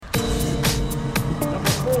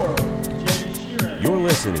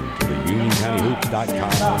listening to the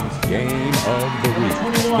UnionCountyHoops.com's Game of the Week,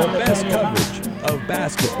 the best coverage of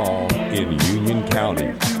basketball in Union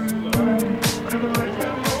County.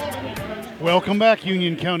 Welcome back,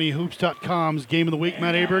 UnionCountyHoops.com's Game of the Week.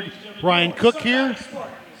 Matt Aberg, Ryan Cook here.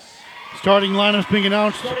 Starting lineups being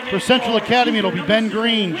announced for Central Academy. It'll be Ben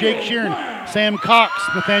Green, Jake Sheeran, Sam Cox,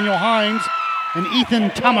 Nathaniel Hines, and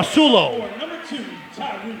Ethan Tomasulo. Number 2,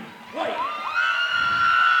 Tyree White.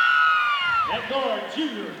 At guard,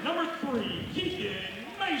 junior, number 3, Keegan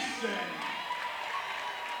Mason.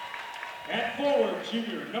 At forward,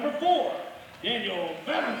 junior, number 4, Daniel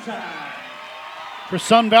Valentine. For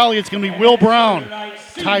Sun Valley, it's going to be Will Brown,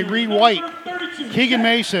 Tyree White, Keegan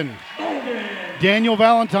Mason, Daniel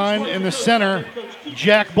Valentine, and the center,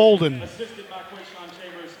 Jack Bolden.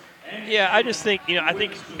 Yeah, I just think, I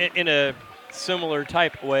think in a similar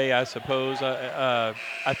type way, I suppose, I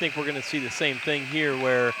think we're going to see the same thing here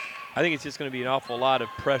where I think it's just going to be an awful lot of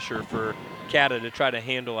pressure for Cata to try to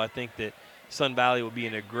handle. I think that Sun Valley will be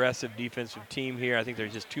an aggressive defensive team here. I think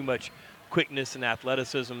there's just too much quickness and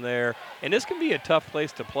athleticism there. And this can be a tough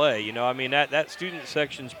place to play. I mean, that student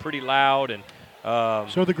section's pretty loud. And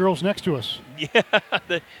so are the girls next to us. Yeah,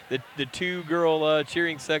 the two-girl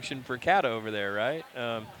cheering section for Cata over there, right?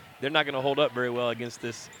 They're not going to hold up very well against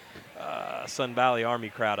this Sun Valley Army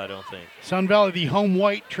crowd, I don't think. Sun Valley, the home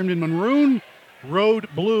white trimmed in maroon, road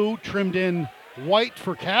blue trimmed in white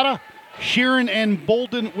for Cata. Sheeran and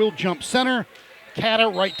Bolden will jump center. Cata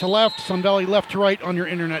right to left, Sun Valley left to right on your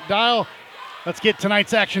internet dial. Let's get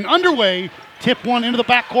tonight's action underway. Tip one into the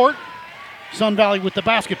backcourt. Sun Valley with the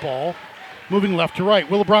basketball. Moving left to right.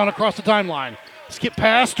 Will Brown across the timeline. Skip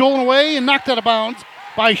pass, stolen away, and knocked out of bounds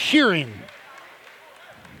by Shearing.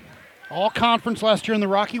 All conference last year in the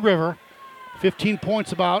Rocky River. 15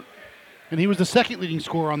 points about, and he was the second leading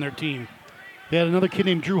scorer on their team. They had another kid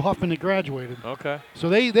named Drew Huffman that graduated. Okay. So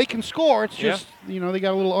they they score. It's just, they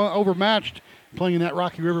got a little overmatched playing in that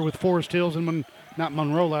Rocky River with Forest Hills and not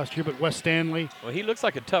Monroe last year, but West Stanley. Well, he looks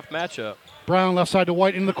like a tough matchup. Brown left side to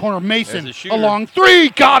White in the corner. Mason a along three.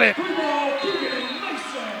 Got it.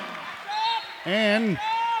 And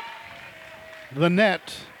the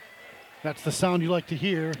net. That's the sound you like to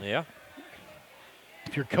hear. Yeah.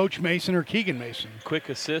 If you're Coach Mason or Keegan Mason. Quick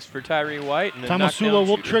assist for Tyree White. And Tomasulo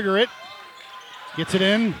will trigger it. Gets it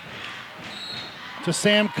in to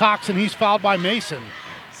Sam Cox, and he's fouled by Mason.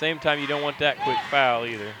 Same time, you don't want that quick foul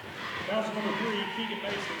either. Foul number 3, Keegan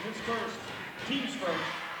Mason, his first, team's first.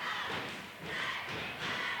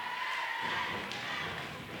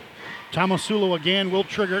 Tomasulo again will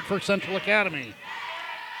trigger it for Central Academy.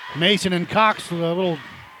 Mason and Cox, a little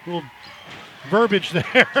verbiage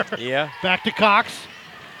there. Yeah. Back to Cox.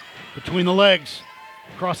 Between the legs.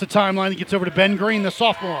 Across the timeline, he gets over to Ben Green, the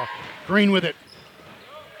sophomore. Green with it.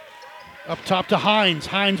 Up top to Hines.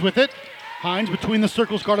 Hines with it. Hines between the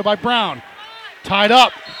circles, guarded by Brown. Tied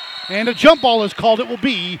up. And a jump ball is called. It will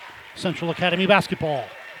be Central Academy basketball.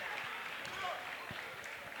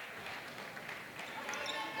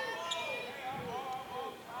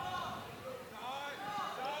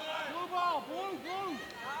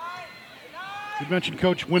 We mentioned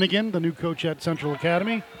Coach Winnigan, the new coach at Central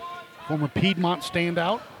Academy. Former Piedmont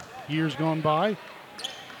standout, years gone by.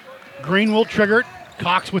 Green will trigger it.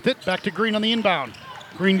 Cox with it. Back to Green on the inbound.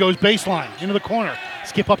 Green goes baseline into the corner.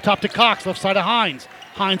 Skip up top to Cox, left side of Hines.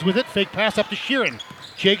 Hines with it. Fake pass up to Sheeran.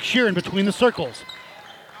 Jake Sheeran between the circles.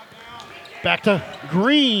 Back to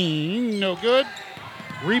Green. No good.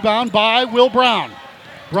 Rebound by Will Brown.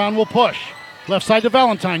 Brown will push. Left side to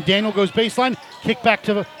Valentine. Daniel goes baseline. Kick back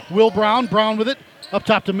to Will Brown. Brown with it. Up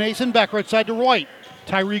top to Mason. Back right side to White.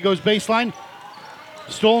 Tyree goes baseline.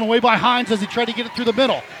 Stolen away by Hines as he tried to get it through the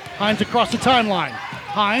middle. Hines across the timeline.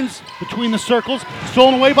 Hines between the circles.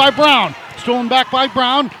 Stolen away by Brown. Stolen back by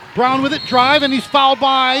Brown. Brown with it. Drive, and he's fouled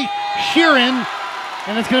by Sheeran.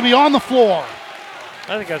 And it's going to be on the floor.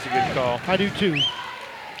 I think that's a good call. I do too.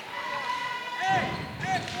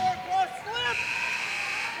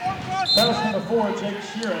 Foul number 4, Jake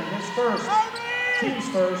Sheeran, his first, team's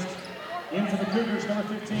first. In for the Cougars, number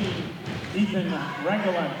 15, Ethan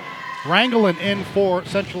Rangelin. Rangelin in for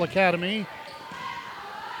Central Academy.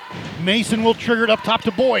 Mason will trigger it up top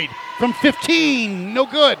to Boyd. From 15, no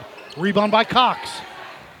good. Rebound by Cox.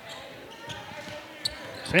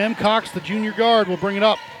 Sam Cox, the junior guard, will bring it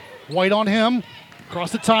up. White on him,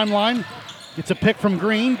 across the timeline. Gets a pick from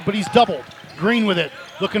Green, but he's doubled. Green with it,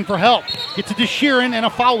 looking for help. Gets it to Sheeran, and a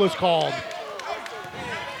foul is called.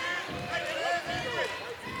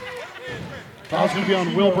 Foul's going to be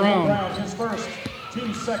on Will Brown. His first,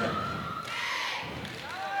 team second.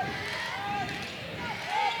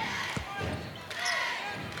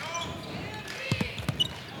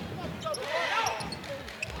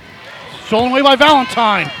 Stolen away by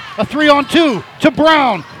Valentine. A 3-on-2 to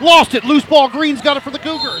Brown. Lost it. Loose ball. Green's got it for the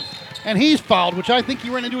Cougars. And he's fouled, which I think he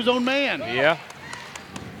ran into his own man. Yeah.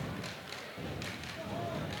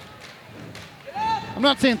 I'm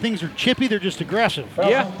not saying things are chippy, they're just aggressive.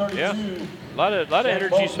 Yeah. A lot of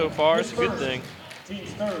energy so far. It's a good thing.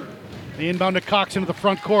 Team's third. The inbound to Cox into the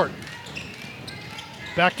front court.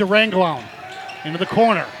 Back to Ranglone. Into the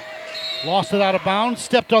corner. Lost it out of bounds.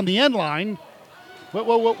 Stepped on the end line.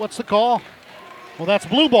 What's the call? Well, that's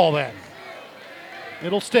blue ball then.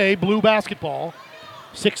 It'll stay blue basketball.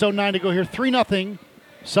 6:09 to go here. 3-0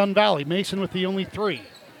 Sun Valley. Mason with the only 3.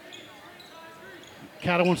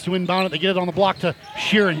 Cata wants to inbound it. They get it on the block to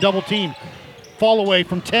Sheeran. Double team. Fall away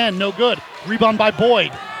from 10. No good. Rebound by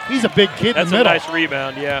Boyd. He's a big kid in the middle. That's a nice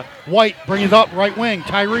rebound, yeah. White bring it up right wing.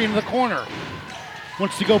 Tyree into the corner.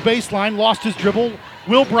 Wants to go baseline. Lost his dribble.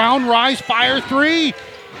 Will Brown rise. Fire 3.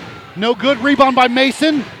 No good. Rebound by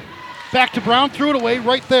Mason. Back to Brown. Threw it away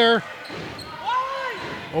right there.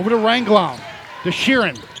 Over to Ranglone. To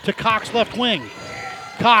Sheeran. To Cox left wing.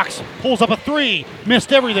 Cox pulls up a 3.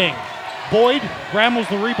 Missed everything. Boyd rambles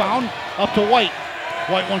the rebound up to White.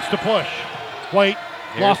 White wants to push. White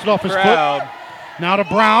lost it off his foot. Now to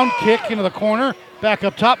Brown. Kick into the corner. Back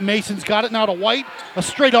up top. Mason's got it now to White. A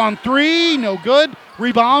straight on 3. No good.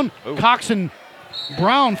 Rebound. Ooh. Cox and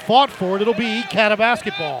Brown fought for it. It'll be Cata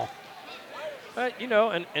basketball.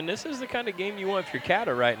 And this is the kind of game you want if you're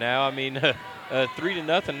Cata right now. I mean,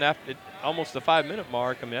 3-0 after almost the 5-minute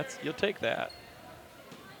mark. I mean, you'll take that.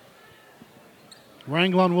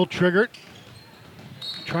 Ranglone will trigger it.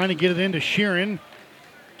 Trying to get it into Sheeran.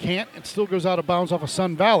 Can't. It still goes out of bounds off of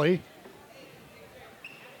Sun Valley.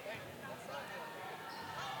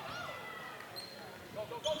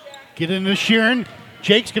 Get into Sheeran.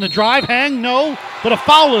 Jake's going to drive, hang, no, but a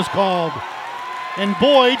foul is called. And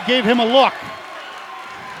Boyd gave him a look.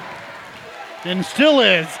 And still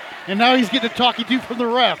is. And now he's getting a talkie to from the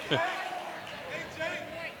ref.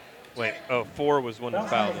 Wait, 4 was one that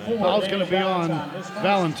fouled. Foul's going to be on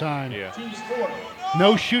Valentine. Yeah.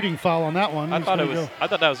 No shooting foul on that one. I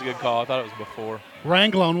thought that was a good call. I thought it was before.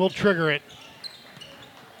 Ranglone will trigger it.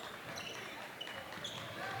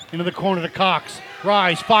 Into the corner to Cox.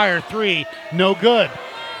 Rise, fire, 3. No good.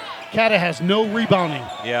 Cata has no rebounding.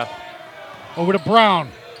 Yeah. Over to Brown.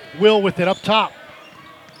 Will with it up top.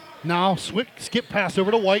 Now skip pass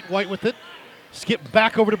over to White. White with it. Skip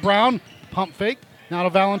back over to Brown. Pump fake. Now to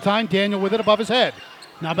Valentine. Daniel with it above his head.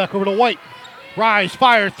 Now back over to White. Rise,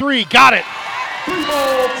 fire, 3. Got it.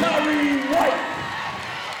 3-ball, Tyree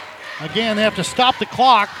White. Again, they have to stop the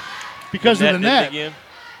clock because of the net. Again.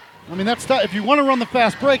 I mean, that's if you want to run the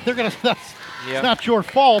fast break, they're gonna. It's not your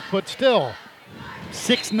fault, but still,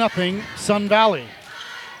 6-0 Sun Valley.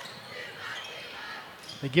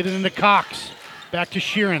 They get it into Cox, back to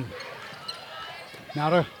Sheeran.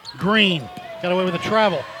 Now to Green, got away with a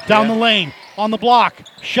travel down the lane, on the block,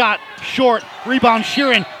 shot short, rebound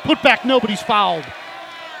Sheeran, put back, nobody's fouled.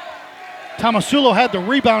 Tomasulo had the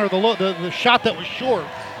rebound or the shot that was short.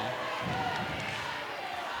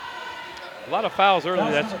 A lot of fouls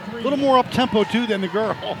early. That's a little more up-tempo, too, than the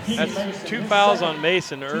girls. That's 2 fouls on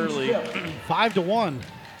Mason early. 5-1.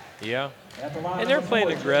 Yeah. And they're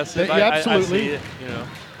playing aggressive. Yeah, absolutely. I see it,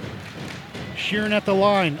 Sheeran at the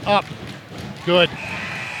line, up. Good.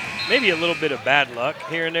 Maybe a little bit of bad luck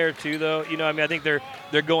here and there, too, though. I think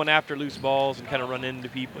they're going after loose balls and kind of run into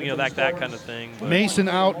people, that kind of thing. But Mason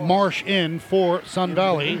out, Marsh in for Sun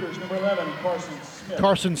Valley. Number 11,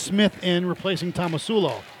 Carson Smith in, replacing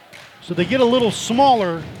Tomasulo. So they get a little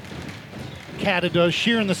smaller. Cata does.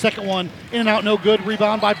 Sheeran the second one. In and out, no good.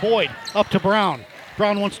 Rebound by Boyd. Up to Brown.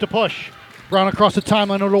 Brown wants to push. Brown across the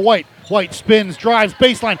timeline over to White. White spins, drives,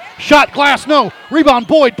 baseline. Shot, glass, no. Rebound,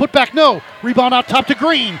 Boyd. Put back, no. Rebound out top to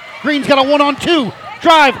Green. Green's got a 1-on-2.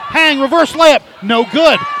 Drive, hang, reverse layup. No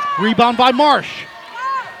good. Rebound by Marsh.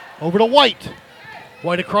 Over to White.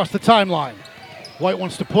 White across the timeline. White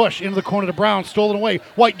wants to push into the corner to Brown. Stolen away.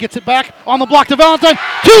 White gets it back on the block to Valentine.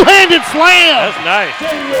 Two-handed slam. That's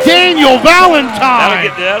nice. Daniel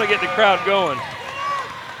Valentine. That'll get the crowd going.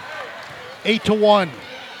 8-1.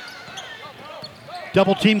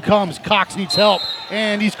 Double team comes. Cox needs help,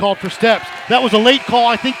 and he's called for steps. That was a late call.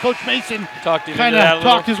 I think Coach Mason kind of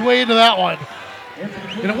talked his way into that one.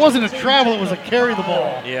 And it wasn't a travel. It was a carry the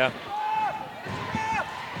ball. Yeah.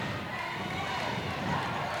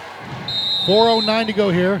 4:09 to go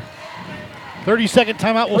here. 30-second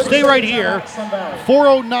timeout. We'll stay right here.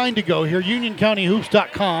 4:09 to go here.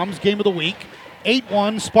 UnionCountyHoops.com's game of the week.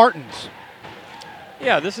 8-1 Spartans.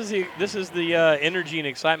 Yeah, this is the energy and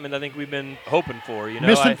excitement I think we've been hoping for.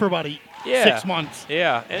 Missing for about 6 months.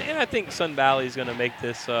 Yeah, and I think Sun Valley is going to make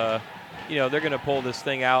this. they're going to pull this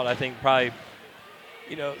thing out. I think probably,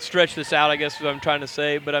 stretch this out, I guess is what I'm trying to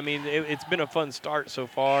say. But, I mean, it's been a fun start so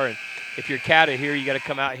far. And if you're Cata here, you got to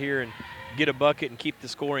come out here and get a bucket and keep the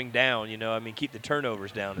scoring down, keep the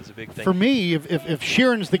turnovers down is a big thing. For me, if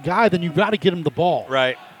Sheeran's the guy, then you've got to get him the ball.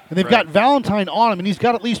 Right. And they've got Valentine on him, and he's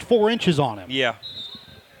got at least 4 inches on him. Yeah.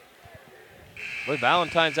 Boy,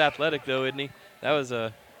 Valentine's athletic, though, isn't he? That was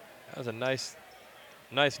a nice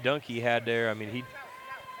dunk he had there. I mean,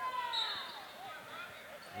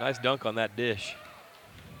 nice dunk on that dish.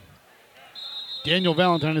 Daniel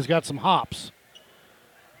Valentine has got some hops.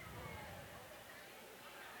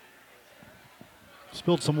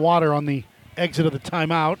 Spilled some water on the exit of the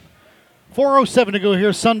timeout. 4:07 to go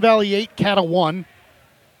here. Sun Valley 8, Cata 1.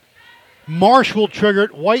 Marsh will trigger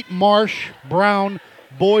it. White, Marsh, Brown,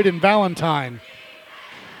 Boyd, and Valentine.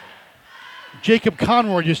 Jacob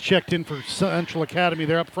Conroy just checked in for Central Academy.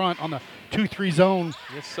 They're up front on the 2-3 zone.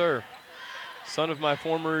 Yes, sir. Son of my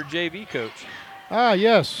former JV coach. Ah,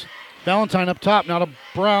 yes. Valentine up top. Now to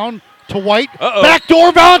Brown. To White. Uh-oh.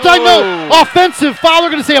 Backdoor Valentine. No. Offensive foul.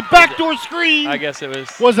 They're going to say a backdoor screen. I guess it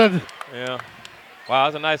was. Was a. Yeah. Wow, that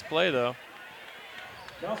was a nice play, though.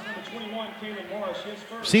 Number 21, Kalen Morris, his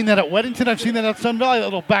first. Seen that at Weddington. I've seen that at Sun Valley. A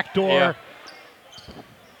little backdoor. Yeah.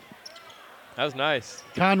 That was nice.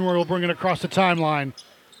 Conroy will bring it across the timeline.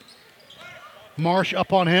 Marsh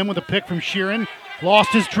up on him with a pick from Sheeran.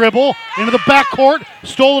 Lost his dribble into the backcourt.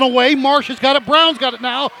 Stolen away. Marsh has got it. Brown's got it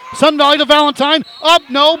now. Sun Valley to Valentine. Up,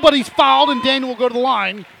 no, but he's fouled, and Daniel will go to the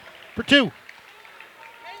line for 2.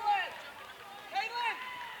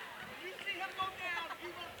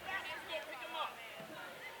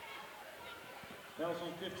 That was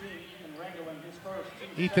on 15, Ethan Rangelin, his first.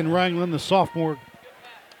 Ethan Rangelin, the sophomore,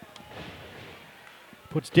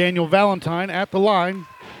 puts Daniel Valentine at the line.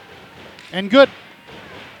 And good.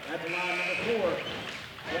 At the line, number 4,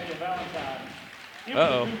 Daniel Valentine.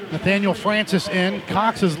 Uh-oh. Nathaniel Francis in.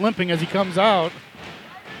 Cox is limping as he comes out.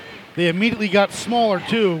 They immediately got smaller,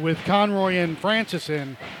 too, with Conroy and Francis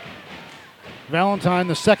in. Valentine,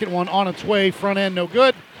 the second one on its way. Front end, no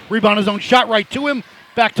good. Rebound his own shot right to him.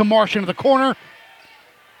 Back to Marsh into the corner.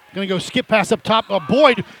 Going to go skip pass up top.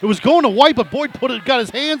 Boyd, it was going to White, but Boyd got his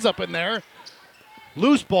hands up in there.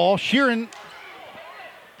 Loose ball. Sheeran.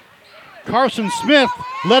 Carson Smith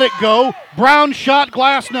let it go. Brown shot,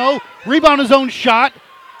 glass no. Rebound his own shot.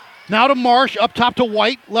 Now to Marsh, up top to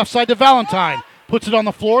White, left side to Valentine. Puts it on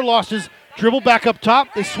the floor, lost his dribble, back up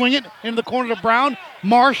top. They swing it into the corner to Brown.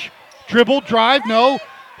 Marsh, dribble, drive, no.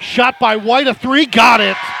 Shot by White, a 3, got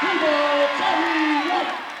it.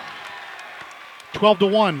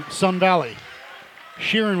 12-1, Sun Valley.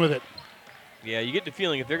 Sheeran with it. Yeah, you get the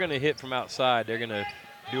feeling if they're going to hit from outside, they're going to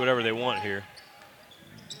do whatever they want here.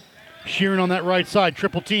 Sheeran on that right side,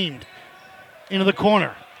 triple teamed. Into the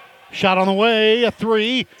corner. Shot on the way, a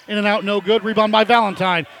 3. In and out, no good. Rebound by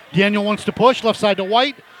Valentine. Daniel wants to push, left side to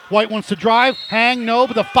White. White wants to drive, hang, no,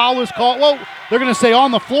 but the foul is called. Whoa, they're going to say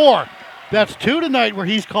on the floor. That's 2 tonight where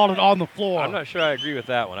he's called it on the floor. I'm not sure I agree with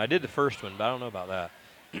that one. I did the first one, but I don't know about that.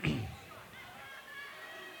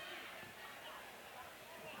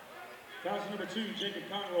 Foul number 2, Jacob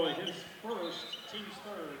Conroy, his first, team's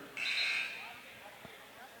third.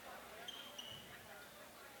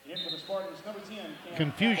 In for the Spartans, number 10.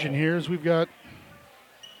 Confusion here as we've got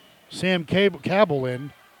Sam Cabell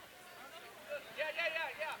in.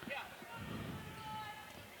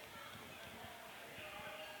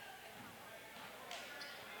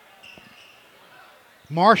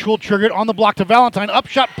 Marsh will trigger it on the block to Valentine.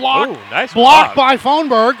 Upshot block. Ooh, nice block block by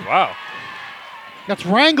Fohnberg. Wow. That's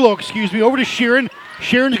Ranglo, excuse me, over to Sheeran.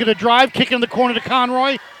 Sheeran's going to drive, kick in the corner to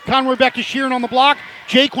Conroy. Conroy back to Sheeran on the block.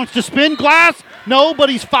 Jake wants to spin. Glass. No, but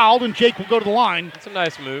he's fouled, and Jake will go to the line. That's a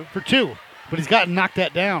nice move. For 2. But he's got to knock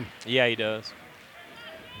that down. Yeah, he does.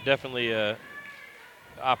 Definitely a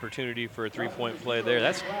opportunity for a 3-point play there.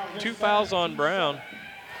 That's 2 fouls on Brown.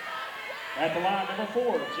 At the line, number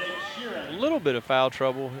 4, Jake Sheeran. A little bit of foul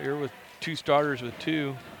trouble here with 2 starters with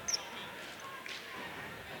 2.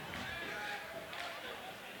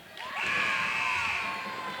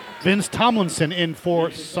 Vince Tomlinson in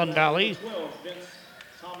for Sun Valley. 12, Vince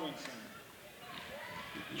Tomlinson.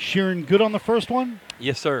 Sheeran good on the first one?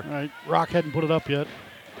 Yes, sir. All right, Rock hadn't put it up yet.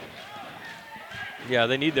 Yeah,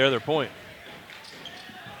 they need their other point.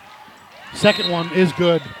 Second one is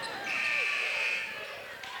good.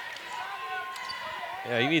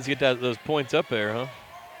 Yeah, he needs to get those points up there, huh?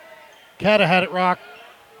 Cata had it, Rock.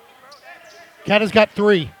 Cata's got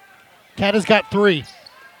 3. Cata's got 3.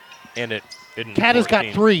 And it didn't. Cata's got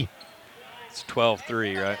 3. It's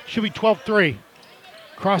 12-3, right? Should be 12-3.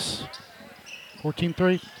 Cross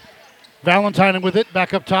 14-3. Valentine with it,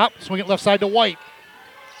 back up top. Swing it left side to White.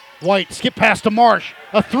 White, skip pass to Marsh.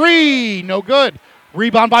 A three, no good.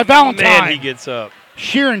 Rebound by Valentine. Man, he gets up.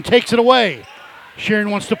 Sheeran takes it away.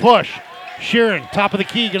 Sheeran wants to push. Sheeran, top of the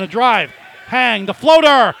key, going to drive. Hang, the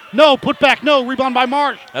floater. No, put back, no. Rebound by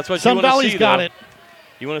Marsh. That's what Sun you want to Valley's see, got though. it.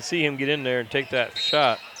 You want to see him get in there and take that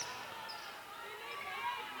shot.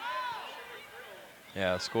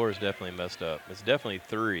 Yeah, the score is definitely messed up. It's definitely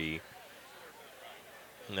 3.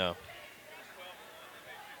 No.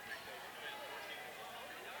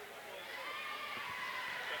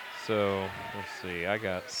 So, let's see. I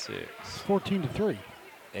got 6. 14-3.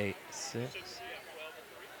 8, 6.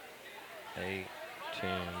 8,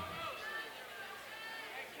 10.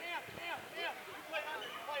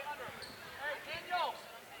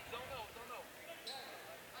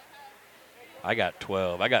 I got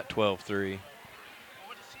 12. I got 12-3.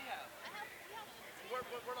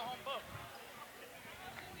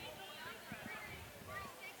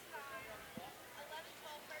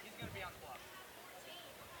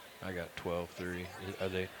 I got 12-3. Are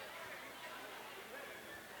they?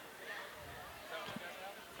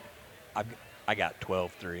 I got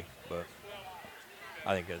 12-3, but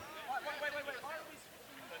I think it.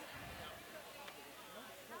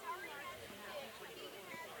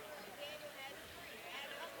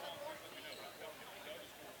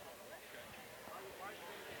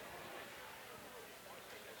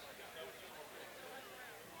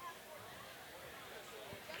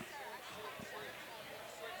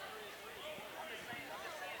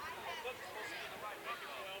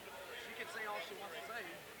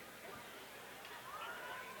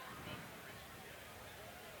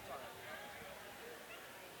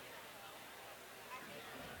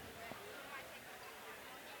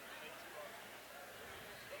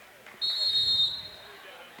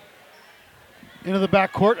 Into the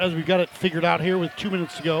backcourt as we got it figured out here with 2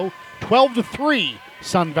 minutes to go. 12-3,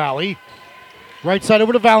 Sun Valley. Right side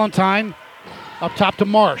over to Valentine. Up top to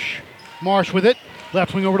Marsh. Marsh with it.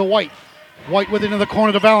 Left wing over to White. White with it into the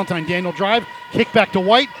corner to Valentine. Daniel drive. Kick back to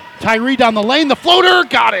White. Tyree down the lane. The floater.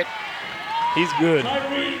 Got it. He's good.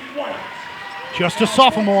 Tyree White. Just a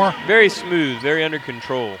sophomore. Very smooth, very under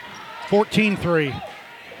control. 14-3.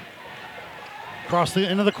 Across the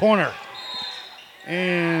into the corner.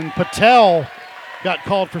 And Patel got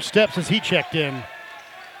called for steps as he checked in.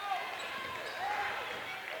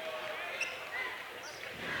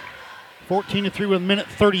 (14-3) with a minute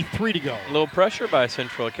 33 to go. A little pressure by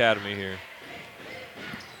Central Academy here.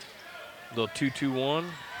 A little 2-2-1.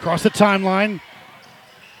 Across the timeline.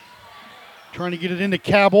 Trying to get it into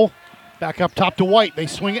Cabell. Back up top to White. They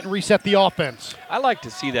swing it and reset the offense. I like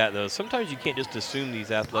to see that, though. Sometimes you can't just assume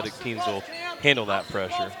these athletic teams will handle that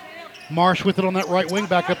pressure. Marsh with it on that right wing,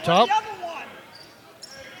 back up top.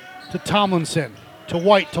 To Tomlinson. To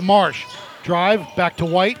White, to Marsh. Drive, back to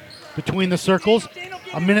White. Between the circles.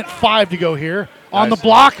 A minute 5 to go here. On the Nice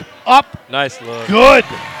block, up. Nice look. Good.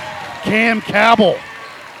 Cam Cabell.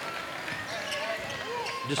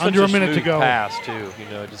 Just Under such a minute to smooth go. pass, too. You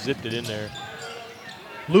know, just zipped it in there.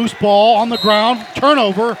 Loose ball on the ground.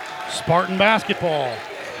 Turnover. Spartan basketball.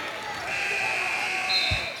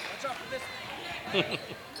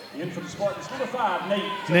 In for the Spartans, number 5, Nate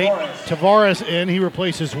Nate Tavares. Tavares in. He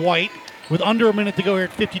replaces White with under a minute to go here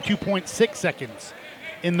at 52.6 seconds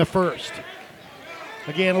in the first.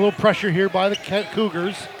 Again, a little pressure here by the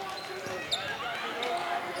Cougars.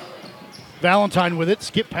 Valentine with it.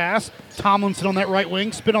 Skip pass. Tomlinson on that right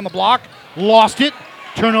wing. Spin on the block. Lost it.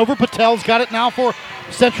 Turnover. Patel's got it now for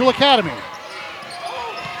Central Academy.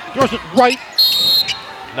 Throws it right.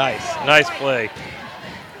 Nice play.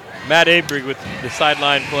 Matt Abrig with the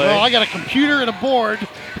sideline play. Well, I got a computer and a board.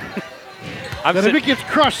 I'm That sit- if it gets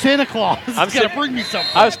crushed, Santa Claus is I'm going to sit- bring me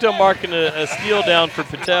something. I was still marking a steal down for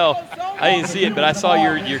Patel. I didn't see it, but I saw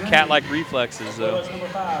your cat-like reflexes, though. That's number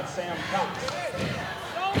 5, Sam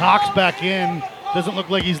Cox. Cox back in. Doesn't look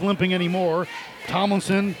like he's limping anymore.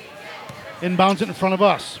 Tomlinson inbounds it in front of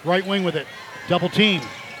us. Right wing with it. Double team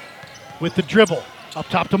with the dribble. Up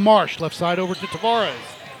top to Marsh. Left side over to Tavares.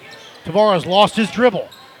 Tavares lost his dribble.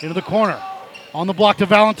 Into the corner. On the block to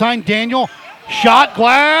Valentine. Daniel. Shot.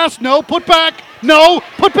 Glass. No. Put back. No.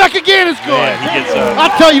 Put back again is good. Man, he gets up.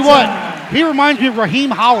 I'll tell you what. He reminds me of Raheem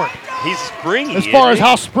Howard He's springy. as far as isn't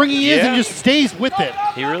how springy he is and Yeah. just stays with it.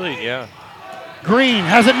 he really, yeah. Green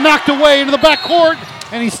has it knocked away into the backcourt,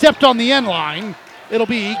 and he stepped on the end line. It'll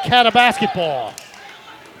be Cata basketball.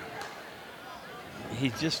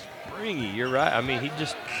 He's just springy. You're right. I mean,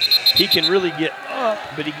 he can really get up,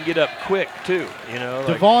 but he can get up quick too. You know, like,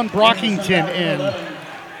 Devon Brockington in.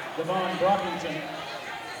 Devon Brockington.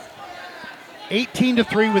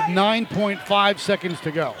 18-3 with 9.5 seconds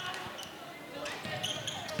to go.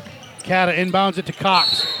 Cata inbounds it to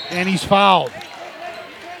Cox, and he's fouled.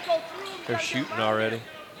 They're shooting already.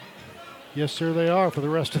 Yes, sir, they are for the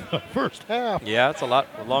rest of the first half. Yeah, it's a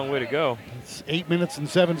long way to go. It's 8 minutes and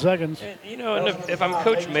 7 seconds. And if I'm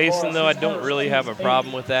Coach Mason, though, I don't really have a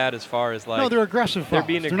problem with that as far as No, they're aggressive fouls. They're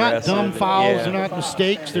being They're aggressive. not dumb fouls. Yeah. They're not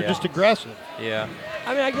mistakes. They're just aggressive. Yeah.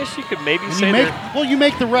 I mean, I guess you could maybe And say you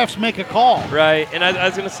make the refs make a call. right. And I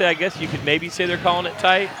was going to say, I guess you could maybe say they're calling it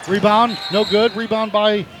tight. Rebound, no good. Rebound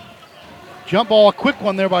by jump ball, a quick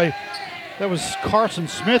one there by, that was Carson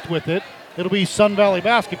Smith with it. It'll be Sun Valley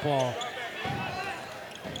basketball.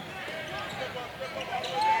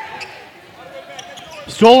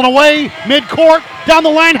 Stolen away, midcourt, down the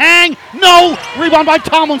line, hang, no! Rebound by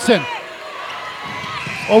Tomlinson.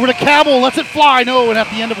 Over to Cabell, lets it fly, no, and at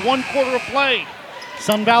the end of 1 quarter of play,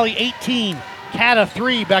 Sun Valley 18, Cata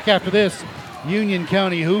 3, back after this.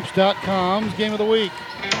 UnionCountyHoops.com's Game of the Week.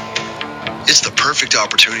 It's the perfect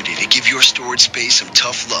opportunity to give your storage space some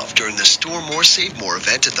tough love during the Store More, Save More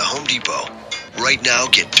event at the Home Depot. Right now,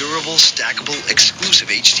 get durable, stackable, exclusive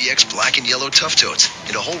HDX black and yellow Tough Totes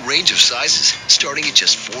in a whole range of sizes, starting at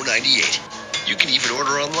just $4.98. You can even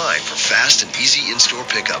order online for fast and easy in-store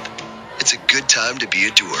pickup. It's a good time to be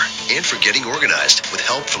a doer and for getting organized with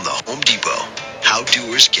help from the Home Depot. How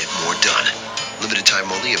doers get more done. Limited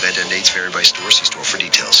time only. Event end dates vary by store. See store for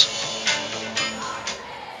details.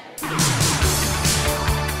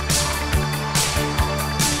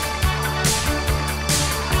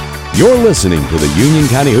 You're listening to the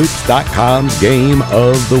UnionCountyHoops.com's Game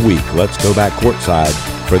of the Week. Let's go back courtside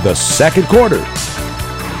for the second quarter.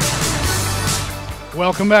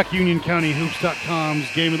 Welcome back,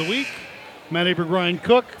 UnionCountyHoops.com's Game of the Week. Matt Aber, Ryan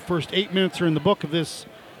Cook. First 8 minutes are in the book of this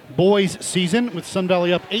boys season with Sun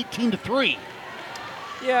Valley up 18-3.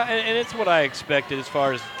 Yeah, and it's what I expected as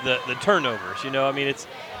far as the turnovers. You know, I mean, it's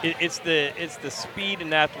the speed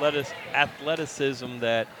and athleticism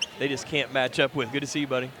that they just can't match up with. Good to see you,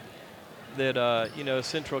 buddy. That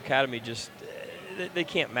Central Academy just they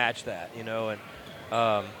can't match that. You know,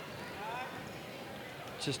 and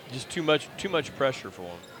just too much pressure for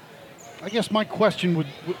them. I guess my question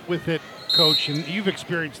with it, Coach, and you've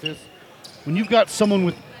experienced this, when you've got someone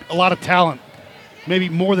with a lot of talent, maybe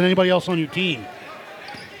more than anybody else on your team,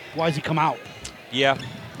 why does he come out? Yeah.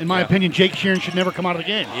 In my opinion, Jake Sheeran should never come out of the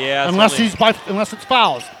game. Yeah. Unless it's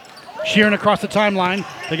fouls. Sheeran across the timeline.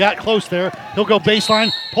 They got close there. He'll go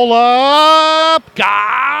baseline, pull up.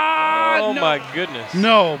 God! Oh, no. my goodness.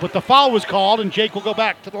 No, but the foul was called, and Jake will go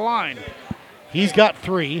back to the line. He's got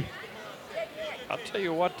 3. I'll tell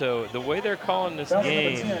you what, though, the way they're calling this Foul number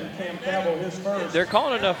game, 10, Cam Cabell, his first. they're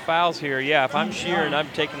calling enough fouls here. Yeah, if I'm Sheeran, I'm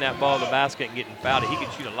taking that ball to the basket and getting fouled. He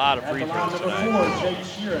could shoot a lot of At free the line, throws number tonight. 4, Jake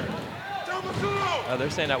Sheeran. They're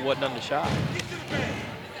saying that wasn't on the shot.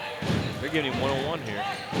 They're giving him one-on-one here.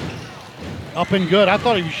 Up and good. I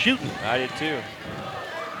thought he was shooting. I did too.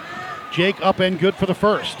 Jake up and good for the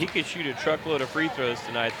first. He could shoot a truckload of free throws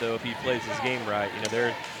tonight, though, if he plays his game right. You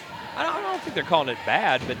know, I don't think they're calling it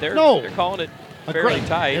bad, but they're calling it fairly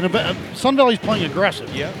tight. And Sun Valley's playing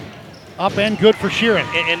aggressive. Yeah. Up and good for Sheeran.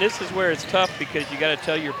 And this is where it's tough because you got to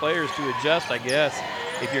tell your players to adjust, I guess.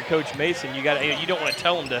 If you're Coach Mason, you don't want to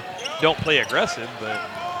tell them to don't play aggressive, but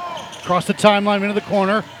Across the timeline into the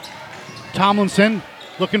corner. Tomlinson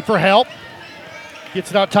looking for help. Gets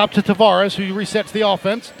it out top to Tavares, who resets the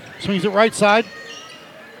offense. Swings it right side.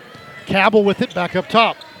 Cabell with it back up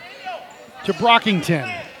top to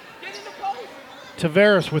Brockington.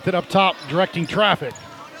 Tavares with it up top, directing traffic.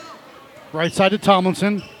 Right side to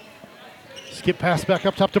Tomlinson. Skip pass back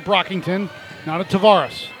up top to Brockington. Now to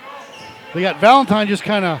Tavares. They got Valentine just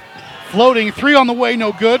kind of floating. 3 on the way,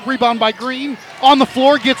 no good. Rebound by Green. On the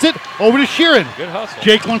floor, gets it. Over to Sheeran. good hustle.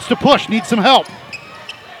 Jake wants to push, needs some help.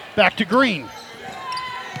 Back to Green.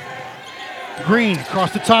 Green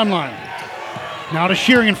across the timeline. Now to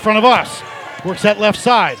Shearing in front of us. Works that left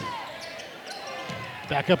side.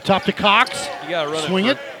 Back up top to Cox. You got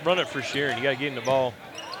to run it for Sheeran. You got to get him the ball.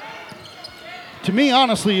 To me,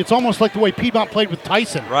 honestly, it's almost like the way Piedmont played with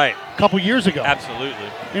Tyson Right. a couple years ago. Absolutely.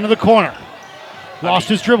 Into the corner. Lost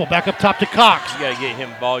his dribble. Back up top to Cox. You got to get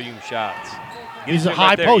him volume shots. He's a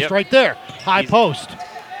high post right there. High post.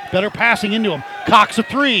 Better passing into him. Cox a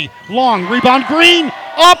 3. Long. Rebound. Green.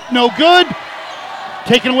 Up. No good.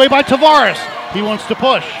 Taken away by Tavares. He wants to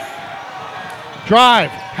push. Drive.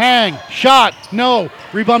 Hang. Shot. No.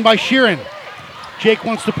 Rebound by Sheeran. Jake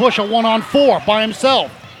wants to push a 1-on-4 by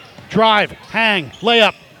himself. Drive. Hang.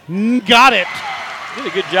 Layup. Got it. Did a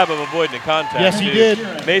good job of avoiding the contact. Yes, he too. did.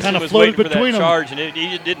 Mason Kinda was floated waiting for that between 'em. charge, and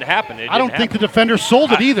it didn't happen. I don't think the defender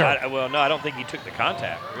sold it either. Well, no, I don't think he took the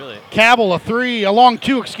contact, really. Cabell a 3, a long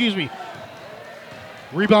 2, excuse me.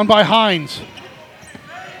 Rebound by Hines.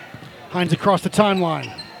 Hines across the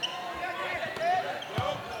timeline.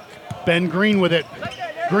 Ben Green with it.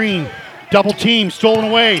 Green, double team, stolen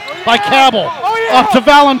away by Cabell. Up to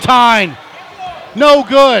Valentine. No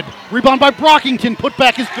good. Rebound by Brockington. Put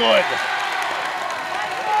back is good.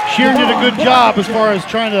 Sheeran did a good job as far as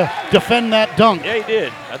trying to defend that dunk. Yeah, he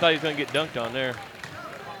did. I thought he was going to get dunked on there.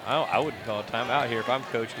 I wouldn't call a timeout here if I'm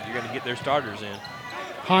coach because you're going to get their starters in.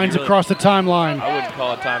 Hines across the timeline. I wouldn't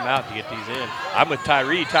call a timeout to get these in. I'm with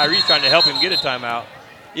Tyree. Tyree's trying to help him get a timeout.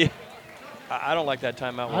 Yeah, I don't like that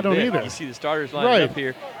timeout one I don't bit. either. You see the starters lining up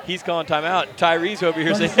here. He's calling timeout. Tyree's over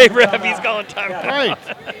here saying, hey, ref, he's calling timeout. Right.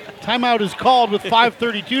 Timeout is called with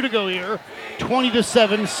 5:32 to go here.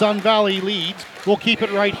 20-7, Sun Valley leads. We'll keep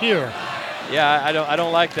it right here. Yeah, I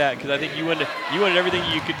don't like that because I think you wanted everything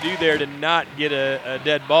you could do there to not get a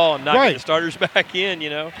dead ball and not get the starters back in, you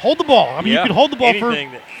know. Hold the ball. I mean, you could hold the ball for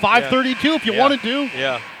Anything 5:32 if you wanted to.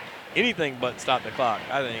 Yeah, anything but stop the clock,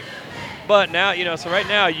 I think. But now, you know, so right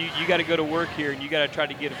now you got to go to work here and you got to try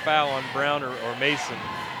to get a foul on Brown or Mason,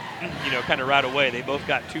 you know, kind of right away. They both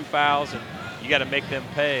got 2 fouls and you got to make them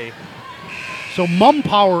pay. So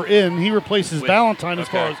Mumpower in. He replaces Valentine as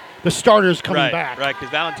far as the starters coming back. Right,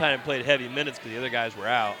 because Valentine had played heavy minutes because the other guys were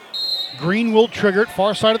out. Green will trigger it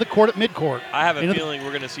far side of the court at midcourt. I have a feeling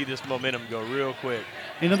we're going to see this momentum go real quick.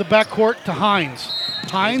 Into the backcourt to Hines.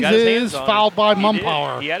 Hines is fouled by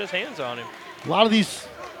Mumpower. He had his hands on him. A lot of these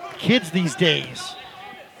kids these days,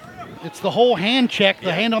 it's the whole hand check,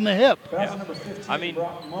 the hand on the hip. Yeah. I mean,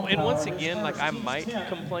 and once again, like I might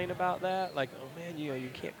complain about that, like, oh man, you know, you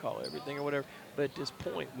can't call everything or whatever. But at this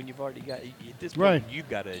point, when you've already got, at this point, you've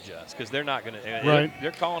got to adjust because they're not going to.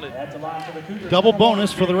 They're calling it double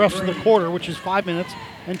bonus for the rest of the quarter, which is 5 minutes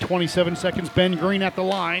and 27 seconds. Ben Green at the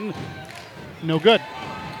line, no good.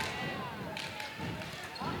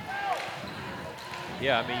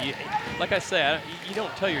 Yeah, I mean, like I said, you don't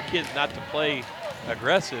tell your kids not to play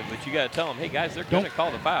aggressive, but you got to tell them, hey guys, they're going to call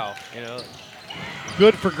the foul. You know.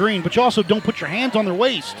 Good for Green, but you also don't put your hands on their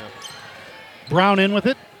waist. Yeah. Brown in with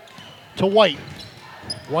it to White.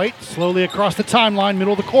 White slowly across the timeline,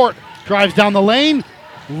 middle of the court, drives down the lane,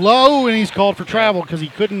 low, and he's called for travel because he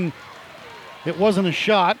couldn't. It wasn't a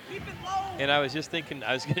shot. And I was just thinking,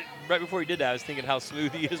 right before he did that, I was thinking how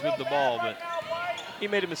smooth he is with the ball, but he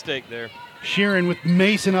made a mistake there. Sheeran with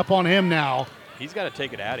Mason up on him now. He's got to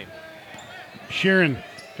take it at him. Sheeran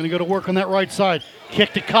going to go to work on that right side.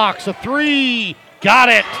 Kick to Cox, a 3. Got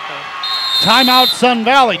it. Okay. Timeout Sun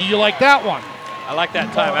Valley. Do you like that one? I like that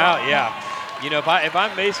timeout, yeah. You know, if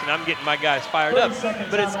I'm Mason, I'm getting my guys fired up.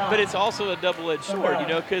 But it's also a double-edged sword, you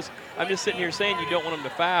know, because I'm just sitting here saying you don't want them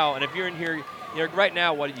to foul. And if you're in here, you know, right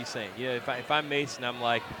now, what are you saying? You know, if I'm Mason, I'm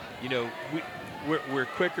like, you know, we're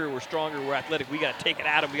quicker, we're stronger, we're athletic. We got to take it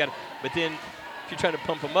at them. But then if you're trying to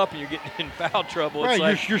pump them up and you're getting in foul trouble, right? It's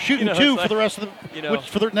like, you're shooting two for the rest of the, you know,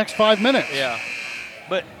 for the next 5 minutes. Yeah.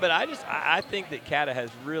 But I think that Cata has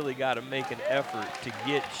really got to make an effort to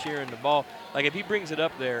get Sheeran the ball. Like if he brings it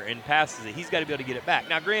up there and passes it, he's got to be able to get it back.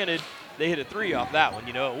 Now, granted, they hit a 3 off that one.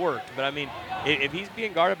 You know, it worked. But I mean, if he's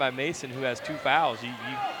being guarded by Mason, who has 2 fouls, you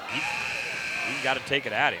got to take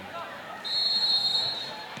it at him.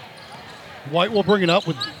 White will bring it up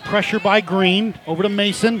with pressure by Green. Over to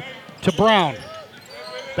Mason, to Brown.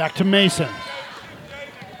 Back to Mason.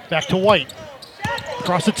 Back to White.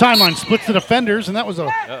 Across the timeline, splits the defenders, and that was a...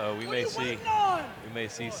 Uh-oh, we may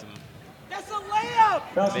see some... That's a layup!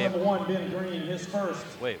 Foul number 1, Ben Green, his first.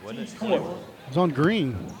 Wait, wasn't it? It was on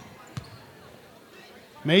Green.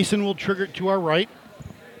 Mason will trigger it to our right.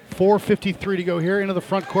 4:53 to go here into the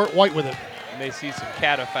front court. White with it. You may see some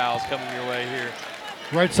Cata fouls coming your way here.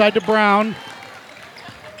 Right side to Brown.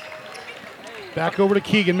 Back over to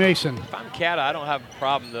Keegan Mason. If I'm Cata, I don't have a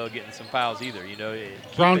problem, though, getting some fouls either. You know,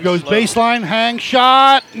 Brown goes baseline, hang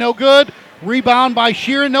shot, no good. Rebound by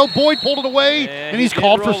Sheeran, no. Boyd pulled it away, and he's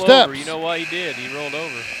called for steps. Over. You know what he did? He rolled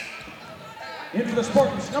over. Into the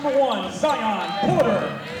Spartans, number 1, Zion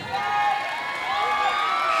Porter.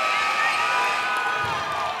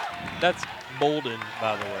 That's Bolden,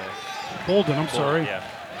 by the way. Bolden, I'm sorry. Yeah.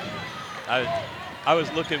 I was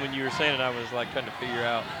looking when you were saying it. I was like trying to figure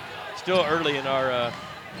out. Still early in our.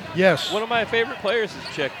 Yes. One of my favorite players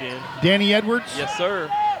has checked in. Danny Edwards. Yes, sir.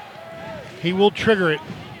 He will trigger it.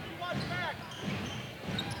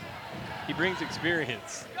 He brings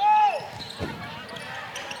experience.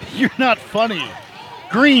 You're not funny.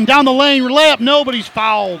 Green down the lane, layup. Nobody's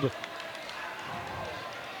fouled.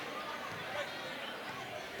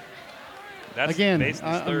 That's again.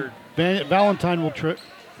 Mason's third. Valentine will trip.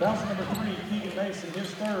 Foul number 3, Keegan Mason, his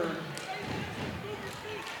third.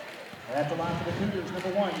 At the line for the Cougars, number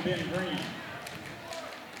 1, Ben Green.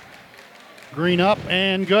 Green up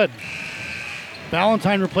and good.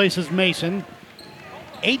 Valentine replaces Mason.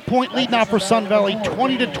 8-point lead now for Sun Valley,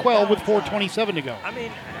 20-12 with 4:27 to go. I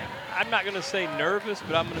mean, I'm not going to say nervous,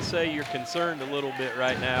 but I'm going to say you're concerned a little bit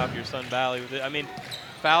right now if you're Sun Valley with it. I mean,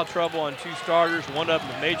 foul trouble on 2 starters, one of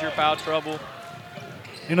them major foul trouble.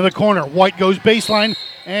 Into the corner. White goes baseline,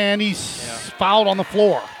 and he's fouled on the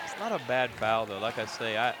floor. It's not a bad foul, though. Like I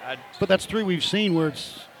say, But that's 3 we've seen where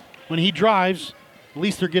it's when he drives, at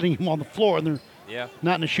least they're getting him on the floor, and they're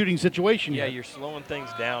not in a shooting situation yet. Yeah, you're slowing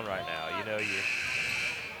things down right now. You know,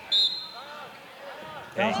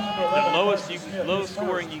 the lowest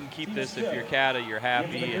scoring you can keep this if you're Cata, you're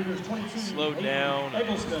happy. And slow down.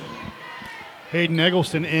 Hayden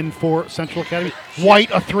Eggleston in for Central Academy.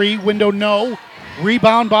 White, a 3, window no.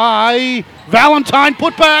 Rebound by Valentine,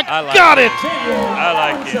 put back, got it!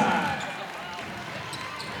 I like it.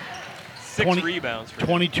 6 rebounds for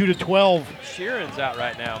 22-12. Sheeran's out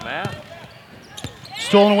right now, Matt.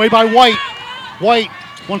 Stolen away by White. White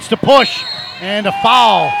wants to push, and a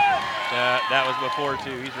foul. That was before,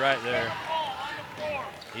 too. He's right there.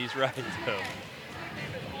 He's right, though.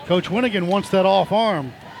 Coach Winnigan wants that off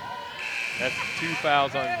arm. That's 2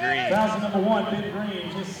 fouls on Green. Foul number 1, Ben Green.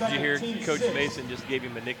 Did you hear Coach Mason just gave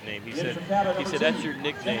him a nickname? He said that's your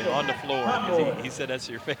nickname on the floor. 'Cause he said that's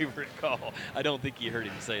your favorite call. I don't think you heard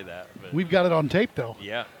him say that. But We've got it on tape, though.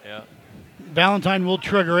 yeah. Valentine will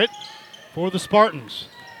trigger it for the Spartans.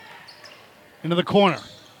 Into the corner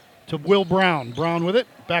to Will Brown. Brown with it.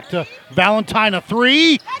 Back to Valentine, a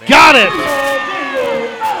 3. Got it!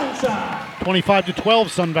 25-12,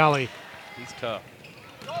 Sun Valley. He's tough.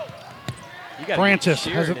 Francis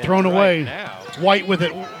has it thrown away. Now. White with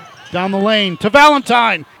it down the lane to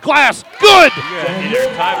Valentine. Glass, good!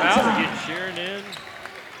 Either timeout or get Sheeran in.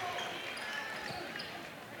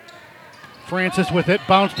 Francis with it,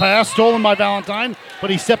 bounce pass, stolen by Valentine,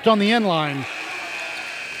 but he stepped on the end line.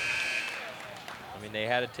 I mean, they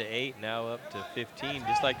had it to 8, now up to 15.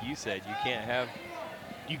 Just like you said, you can't have.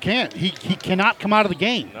 You can't. He cannot come out of the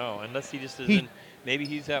game. No, unless he just isn't. Maybe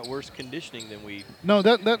he's at worse conditioning than we. No,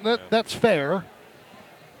 that's fair.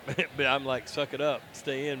 But I'm like, suck it up,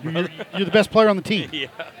 stay in, brother. You're the best player on the team. Yeah.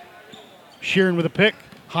 Sheeran with a pick.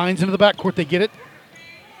 Hines into the backcourt. They get it.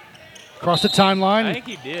 Across the timeline. I think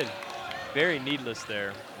he did. Very needless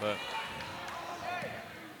there, but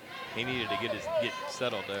he needed to get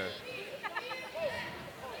settled there.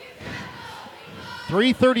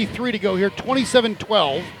 3:33 to go here.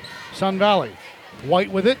 27-12. Sun Valley.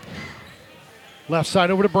 White with it. Left side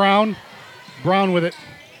over to Brown. Brown with it.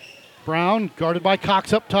 Brown guarded by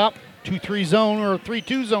Cox up top. 2-3 zone or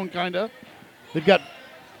 3-2 zone kind of. They've got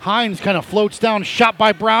Hines kind of floats down. Shot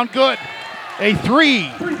by Brown. Good. A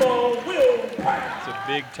 3. It's a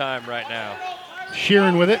big time right now.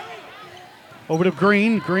 Sheeran with it. Over to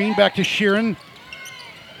Green. Green back to Sheeran.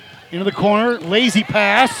 Into the corner. Lazy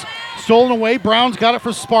pass. Stolen away. Brown's got it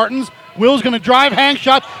for Spartans. Will's going to drive. Hang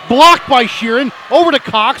shot. Blocked by Sheeran. Over to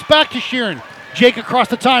Cox. Back to Sheeran. Jake across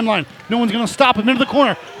the timeline. No one's going to stop him. Into the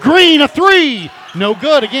corner. Green, a 3. No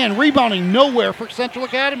good. Again, rebounding nowhere for Central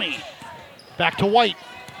Academy. Back to White.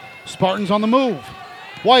 Spartans on the move.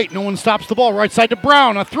 White, no one stops the ball. Right side to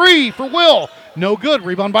Brown. A 3 for Will. No good.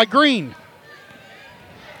 Rebound by Green.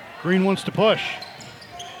 Green wants to push.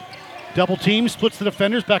 Double team. Splits the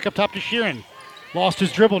defenders. Back up top to Sheeran. Lost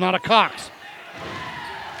his dribble. Now to Cox.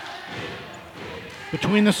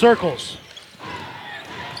 Between the circles.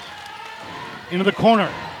 Into the corner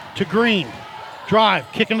to Green. Drive.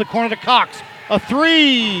 Kick into the corner to Cox. A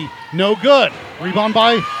 3. No good. Rebound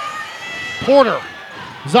by Porter.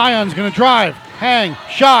 Zion's going to drive. Hang.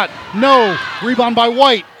 Shot. No. Rebound by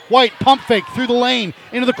White. White pump fake through the lane.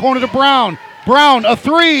 Into the corner to Brown. Brown, a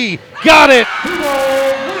 3. Got it.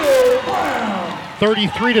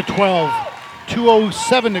 33-12.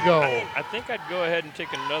 2:07 to go. I think I'd go ahead and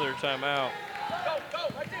take another timeout.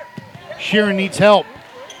 Sheeran needs help.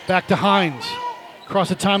 Back to Hines. Across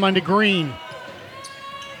the timeline to Green.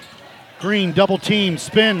 Green double team.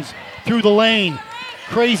 Spins through the lane.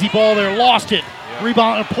 Crazy ball there. Lost it. Yeah.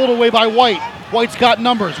 Rebound and pulled away by White. White's got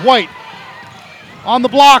numbers. White on the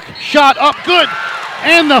block. Shot up. Good.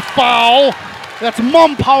 And the foul. That's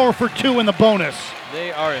Mumpower for 2 in the bonus.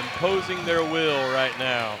 They are imposing their will right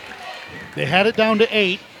now. They had it down to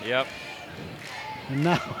 8. Yep. And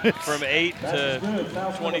now it's From 8 to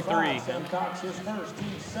 23. Sam Cox, his first, team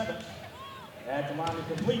 7. At the line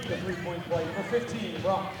to complete the 3-point play. Number 15,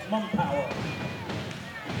 Brock Mumpower.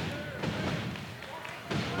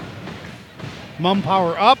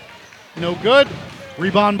 Mumpower up. No good.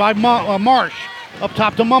 Rebound by Marsh. Up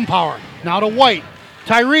top to Mumpower. Now to White.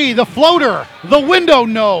 Tyree, the floater. The window,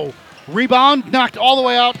 no. Rebound knocked all the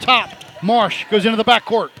way out top Marsh goes into the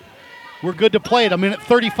backcourt. We're good to play it.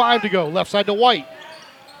 1:35 to go. Left side to White.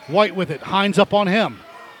 White with it. Hines up on him.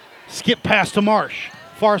 Skip pass to Marsh.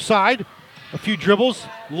 Far side. A few dribbles.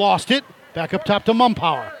 Lost it. Back up top to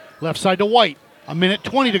Mumpower. Left side to White.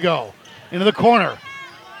 1:20 to go. Into the corner.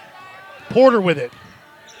 Porter with it.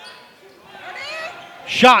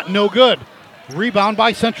 Shot, no good. Rebound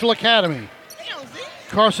by Central Academy.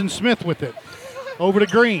 Carson Smith with it. Over to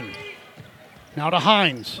Green. Now to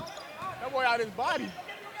Hines. That boy out his body.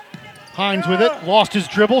 Hines with it. Lost his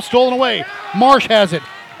dribble. Stolen away. Marsh has it.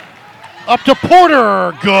 Up to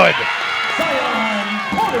Porter. Good. Zion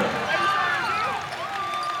Porter.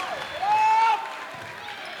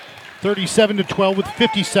 37-12 with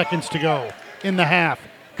 50 seconds to go in the half.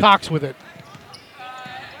 Cox with it.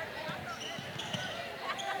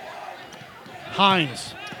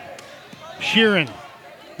 Hines. Sheeran.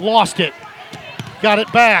 Lost it. Got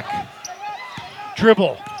it back.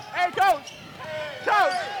 Dribble. Hey, coach.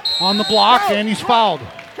 Coach. On the block, and he's fouled.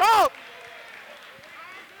 Coach.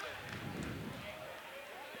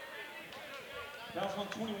 Fouls on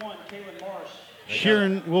 21, Kalen Marsh.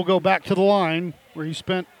 Sheeran will go back to the line where he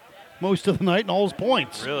spent most of the night and all his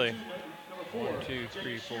points. Really? 1, 2,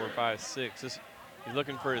 3, 4, 5, 6. He's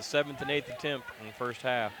looking for his 7th and 8th attempt in the first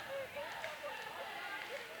half.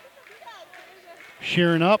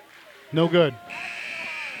 Sheeran up. No good.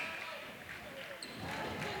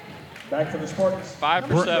 Back for the Spartans. 5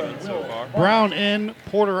 for 7 so far. Brown in,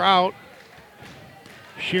 Porter out.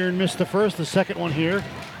 Sheeran missed the first, the second one here.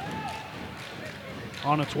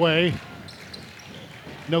 On its way.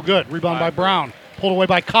 No good. Rebound by Brown. Pulled away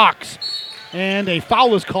by Cox. And a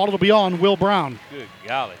foul is called. It'll be on Will Brown. Good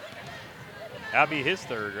golly. That'll be his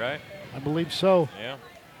 3rd, right? I believe so. Yeah.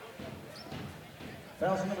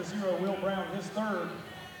 Fouls on number 0, Will Brown, his 3rd.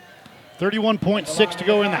 31.6 to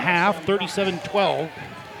go in the half. 37-12.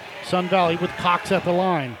 Sun Valley with Cox at the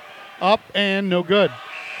line. Up and no good.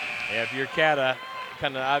 Yeah, if you're Cata,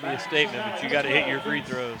 kind of obvious statement, but you got to hit your free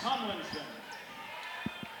throws.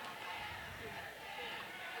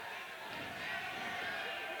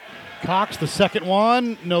 Cox, the second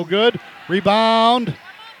one, no good. Rebound.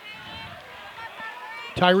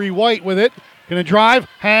 Tyree White with it. Gonna drive,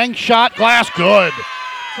 hang, shot, glass, good.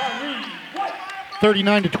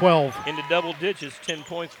 39-12. Into double digits, 10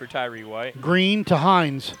 points for Tyree White. Green to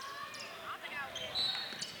Hines.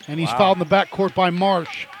 And he's Wow. fouled in the backcourt by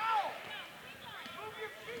Marsh.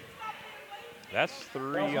 That's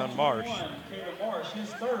 3 on Marsh. Caleb Marsh, his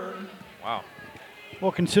 3rd. Wow.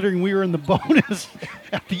 Well, considering we were in the bonus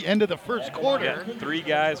at the end of the first quarter. Yeah, 3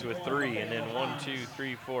 guys with 3, and then 1, 2,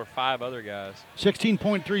 3, 4, 5 other guys.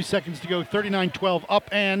 16.3 seconds to go, 39-12, up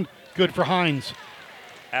and good for Hines.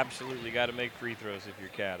 Absolutely got to make free throws if you're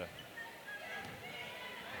Cata.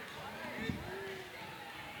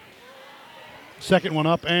 Second one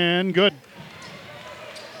up and good.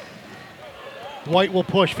 White will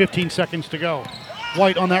push, 15 seconds to go.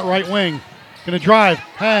 White on that right wing. Gonna drive,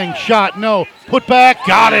 hang, shot, no. Put back,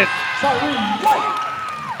 got it.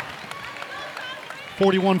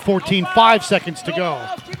 41-14, 5 seconds to go.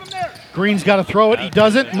 Green's got to throw it, he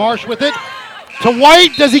doesn't. Marsh with it. To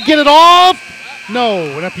White, does he get it off? No,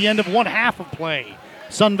 and at the end of one half of play.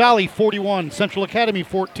 Sun Valley 41, Central Academy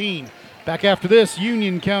 14. Back after this,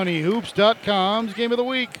 UnionCountyHoops.com's Game of the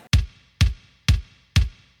Week.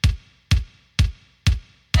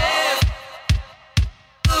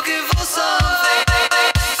 Looking for something.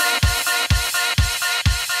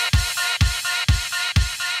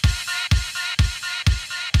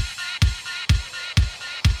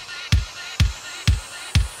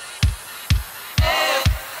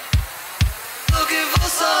 Looking for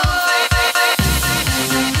something.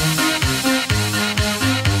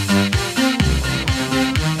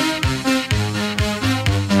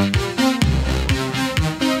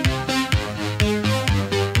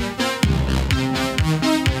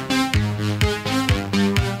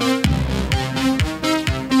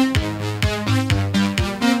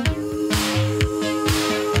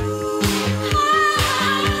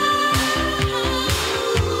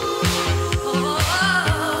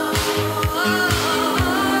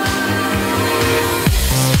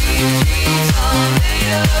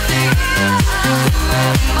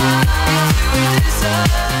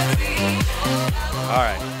 All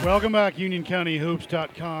right. Welcome back,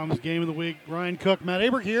 UnionCountyHoops.com's Game of the Week. Ryan Cook, Matt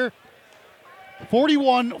Aber here.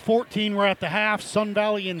 41-14, we're at the half. Sun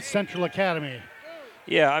Valley and Central Academy.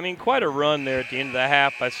 Yeah, I mean, quite a run there at the end of the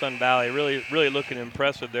half by Sun Valley. Really looking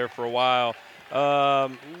impressive there for a while.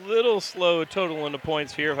 Little slow total into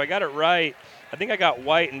points here. If I got it right, I think I got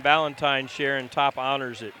White and Valentine sharing top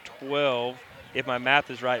honors at 12. if my math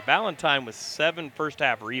is right, Valentine with 7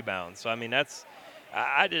 first-half rebounds. So, I mean, that's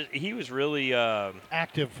he was really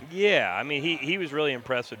active. Yeah, I mean, he was really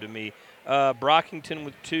impressive to me. Brockington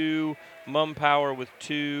with 2, Mumpower with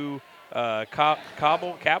 2,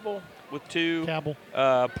 Cabell with 2,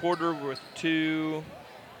 Porter with 2,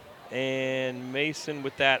 and Mason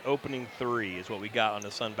with that opening 3 is what we got on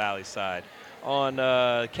the Sun Valley side. On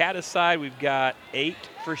Catta's side, we've got 8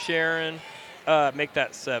 for Sharon. Make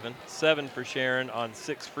that 7. 7 for Sharon on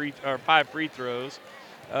 5 free throws.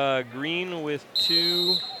 Green with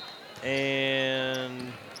 2,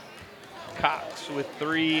 and Cox with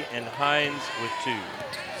 3, and Hines with 2.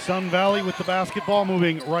 Sun Valley with the basketball,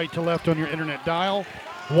 moving right to left on your internet dial.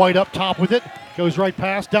 White up top with it, goes right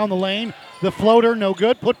past, down the lane. The floater, no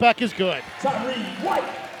good. Putback is good.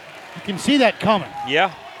 You can see that coming.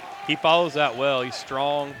 Yeah, he follows that well. He's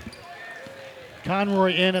strong.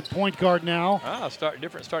 Conroy in at point guard now.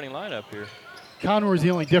 Different starting lineup here. Conroy's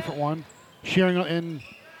the only different one. Shearing in.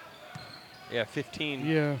 Yeah, 15.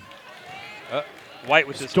 Yeah. White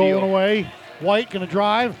with the stolen steal. away. White gonna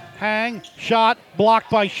drive, hang, shot,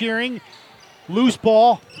 blocked by Shearing. Loose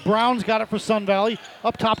ball. Brown's got it for Sun Valley.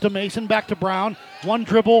 Up top to Mason, back to Brown. One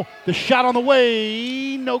dribble, the shot on the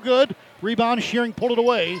way, no good. Rebound, Shearing pulled it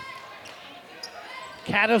away.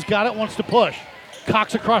 Catta's got it, wants to push.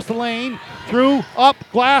 Cox across the lane, through, up,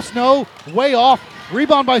 glass, no, way off.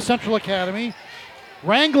 Rebound by Central Academy.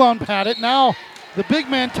 Ranglon had it, now the big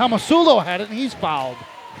man Tomasulo had it, and he's fouled.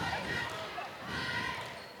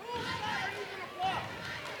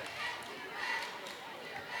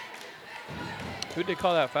 Who'd they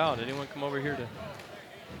call that foul? Did anyone come over here to?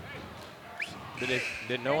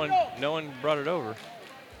 Did no one brought it over?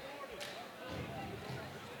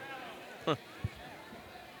 Huh.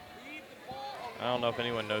 I don't know if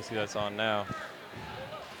anyone knows who that's on now.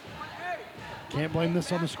 Can't blame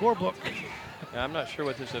this on the scorebook. Now, I'm not sure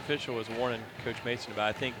what this official was warning Coach Mason about.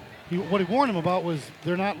 I think what he warned him about was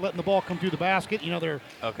they're not letting the ball come through the basket. You know, they're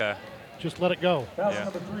okay. Just let it go. Foul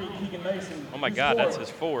number 3, Keegan Mason. Oh my God, that's his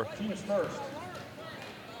 4th. Team is first.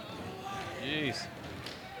 Jeez.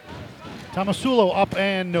 Tomasulo up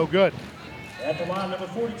and no good. At the line, number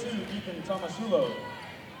 42, Ethan Tomasulo.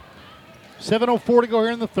 7:04 to go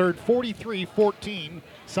here in the third. 43-14,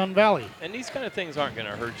 Sun Valley. And these kind of things aren't going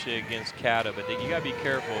to hurt you against Cata, but you got to be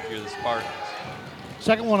careful if you're the Spartans.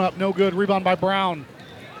 Second one up, no good. Rebound by Brown.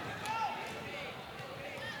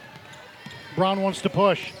 Brown wants to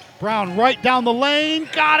push. Brown right down the lane,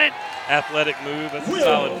 got it. Athletic move, that's a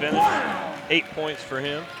solid finish. 8 points for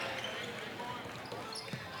him.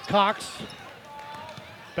 Cox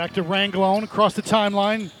back to Ranglone across the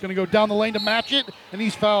timeline. Going to go down the lane to match it, and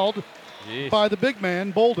he's fouled by the big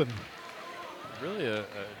man, Bolden. Really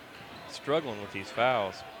struggling with these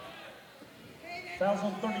fouls. Fouls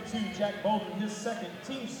on 32, Jack Bolden, his second,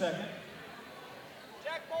 team second.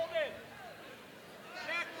 Jack Bolden.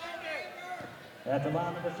 Jack Bolden. At the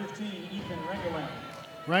line, number 15, Ethan Rangeland.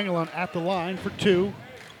 Rangelon at the line for 2.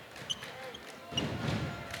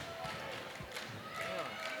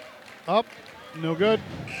 Up, no good.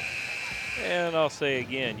 And I'll say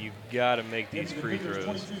again, you've got to make these free throws.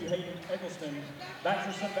 22, Hayden Eggleston. Back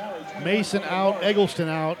for Sun Valley. Mason out, Eggleston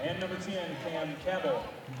out. And number 10, Cam Cabell.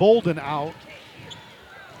 Bolden out.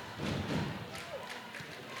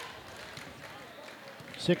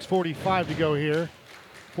 6:45 to go here.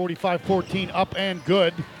 45-14, up and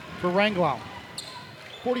good for Ranglon.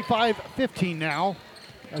 45-15 now,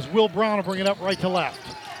 as Will Brown will bring it up right to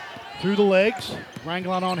left. Through the legs,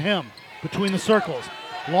 Ranglon on him, between the circles.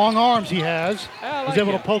 Long arms he has. He's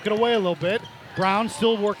able to poke it away a little bit. Brown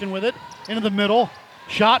still working with it. Into the middle.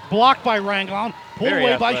 Shot blocked by Ranglon. Pulled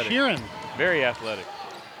away by Sheeran. Very athletic.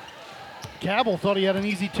 Cabell thought he had an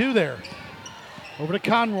easy 2 there. Over to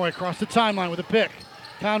Conroy across the timeline with a pick.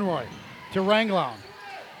 Conroy to Ranglon.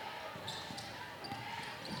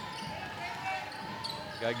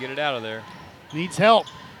 Got to get it out of there. Needs help.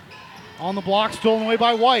 On the block, stolen away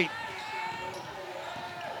by White.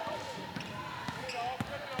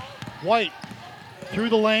 White through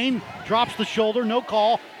the lane, drops the shoulder, no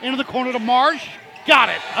call. Into the corner to Marsh. Got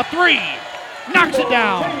it. A 3. Knocks it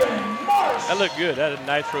down. That looked good. That had a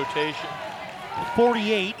nice rotation.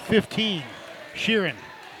 48-15. Sheeran.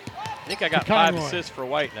 I think I got 5 assists for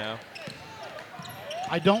White now.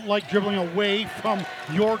 I don't like dribbling away from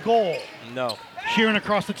your goal. No. Sheeran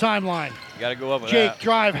across the timeline. You got to go up with Jake, that.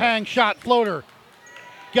 drive, hang, shot, floater.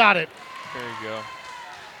 Got it. There you go.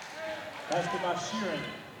 Basket by Sheeran.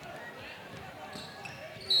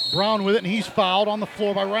 Brown with it, and he's fouled on the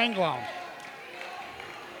floor by Ranglon.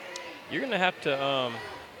 You're going to have to,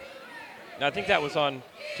 I think that was on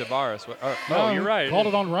Tavares. Oh, you're right. Called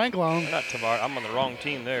it on Ranglon. Not Tavares. I'm on the wrong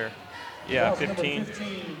team there. Yeah, 15. Ethan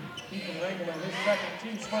Rangelin, his second,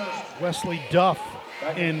 team's first. Wesley Duff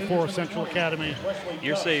Back in Cougars for number Central 20, Academy. Wesley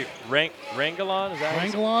You Duff. say Rangelon? Is that how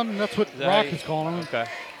you say- Rangelon, that's what is that how Rock you- is calling him. Okay.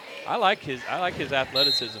 I like his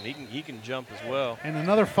athleticism. He can jump as well. And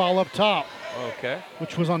another foul up top, Okay.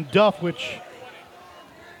 which was on Duff, which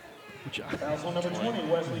Fouls on number 20,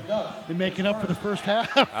 Wesley Duff. they're making up for the first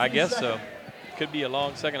half. I guess so. Could be a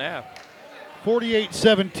long second half.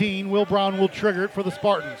 48-17. Will Brown will trigger it for the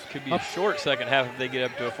Spartans. Could be a short second half if they get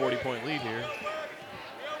up to a 40-point lead here.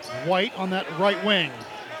 White on that right wing.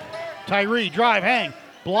 Tyree, drive, hang,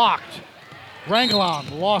 blocked.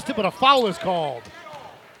 Rangelon lost it, but a foul is called.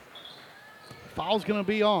 Foul's going to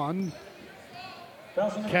be on.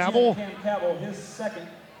 Fouls on number Cabell. 10, Cam Cabell, his second,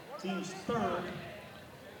 team's third.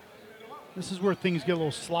 This is where things get a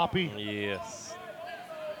little sloppy. Yes.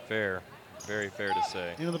 Fair. Very fair to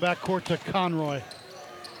say. Into the backcourt to Conroy.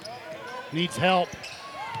 Needs help.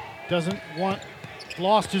 Doesn't want.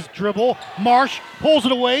 Lost his dribble. Marsh pulls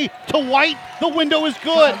it away to White. The window is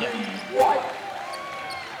good.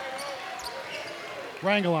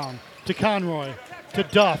 Rangelon to Conroy to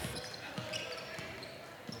Duff.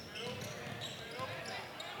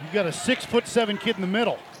 You've got a 6'7" kid in the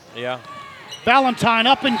middle. Yeah. Valentine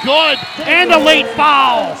up and good. And a late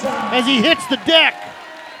foul as he hits the deck.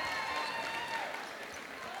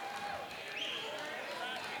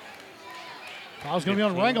 Foul's going to be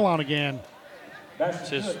on 15. Rangelon again. That's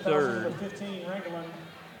his good. Fouls on third. number 15, Rangelin,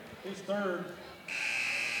 his third.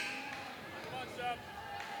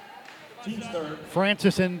 Team's third.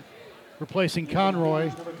 Francis in replacing Conroy.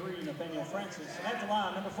 Number 3, Nathaniel Francis. And at the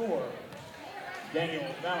line, number 4, Daniel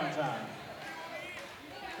Valentine.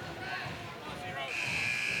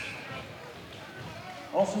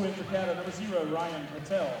 Also in for Canada, number 0, Ryan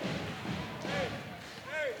Patel.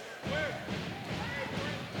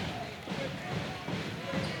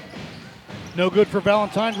 No good for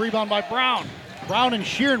Valentine. Rebound by Brown. Brown and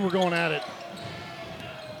Sheeran were going at it.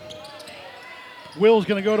 Will's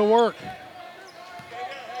going to go to work.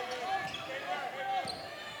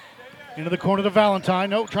 Into the corner to Valentine.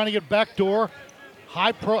 Nope, trying to get back door.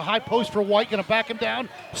 High post for White. Going to back him down.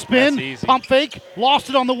 Spin. That's easy. Pump fake. Lost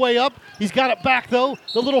it on the way up. He's got it back though.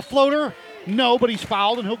 The little floater. No, but he's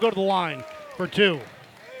fouled and he'll go to the line for 2.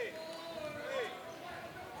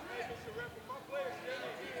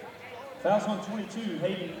 Fouls on 22,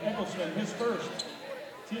 Hayden Eggleston, his first.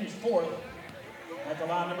 Team's fourth. At the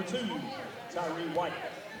line, number 2, Tyree White.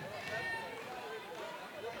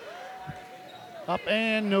 Up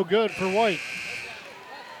and no good for White.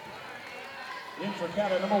 In for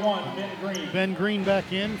Canada, number 1, Ben Green. Ben Green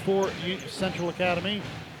back in for Central Academy.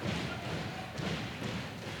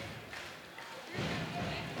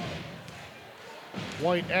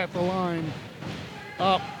 White at the line.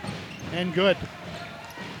 Up and good.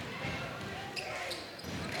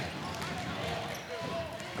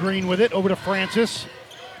 Green with it, over to Francis.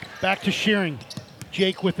 Back to Shearing.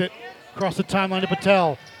 Jake with it. Across the timeline to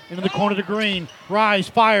Patel. Into the corner to Green. Rise,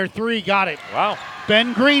 fire, 3, got it. Wow.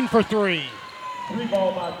 Ben Green for 3. 3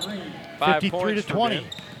 ball by Green. 5 53 points to for 20. Ben.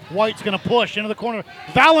 White's going to push into the corner.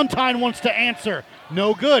 Valentine wants to answer.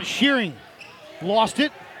 No good. Shearing lost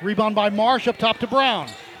it. Rebound by Marsh up top to Brown.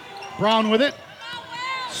 Brown with it.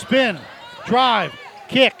 Spin. Drive.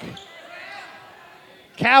 Kick.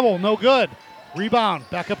 Cabell, no good. Rebound.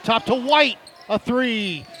 Back up top to White. A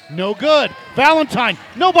 3. No good. Valentine.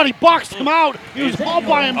 Nobody boxed him out. He was all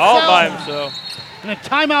by himself. All by himself. And a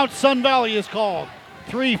timeout Sun Valley is called.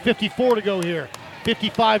 3:54 to go here.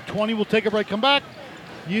 55-20. We'll take a break. Come back.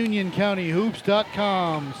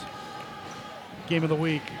 UnionCountyHoops.com's Game of the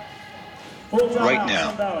Week. Right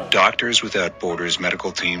now, Doctors Without Borders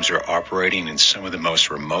medical teams are operating in some of the most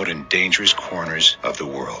remote and dangerous corners of the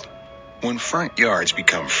world. When front yards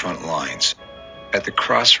become front lines, at the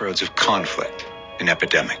crossroads of conflict and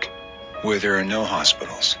epidemic, where there are no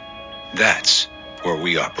hospitals, that's where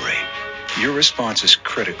we operate. Your response is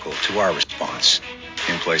critical to our response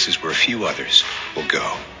in places where few others will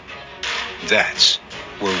go. That's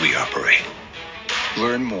where we operate.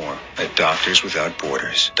 Learn more at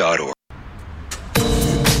doctorswithoutborders.org.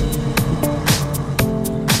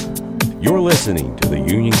 You're listening to the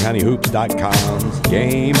UnionCountyHoops.com's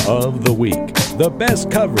Game of the Week, the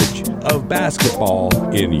best coverage of basketball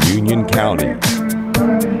in Union County.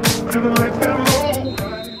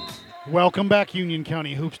 Welcome back,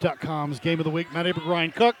 UnionCountyHoops.com's Game of the Week. Matt Aber,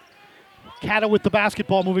 Ryan Cook. Cata with the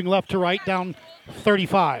basketball moving left to right, down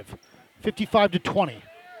 35. 55-20.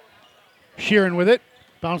 Sheeran with it.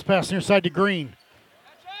 Bounce pass near side to Green.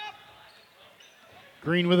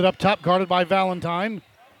 Green with it up top, guarded by Valentine.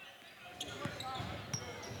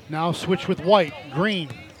 Now switch with White. Green.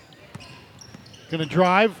 Gonna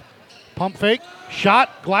drive. Pump fake. Shot.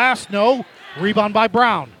 Glass. No. Rebound by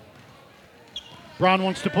Brown. Brown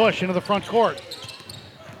wants to push into the front court.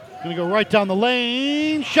 Gonna go right down the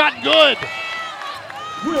lane. Shot good.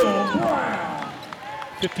 Will Brown.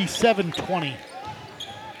 57-20.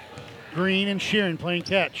 Green and Sheeran playing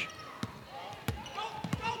catch.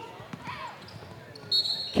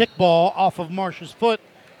 Kickball off of Marsh's foot.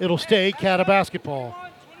 It'll stay Cata basketball.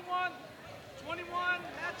 21,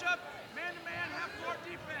 matchup, man-to-man, half-court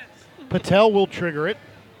defense. Patel will trigger it.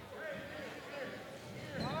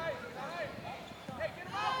 Hey, get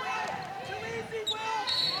him out, Will. Too easy,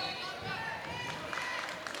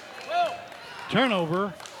 Will.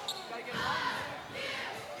 Turnover.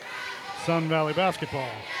 Sun Valley basketball.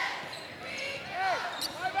 Hey,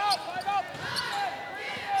 5 out.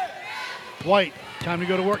 White, time to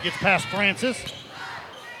go to work. Gets past Francis.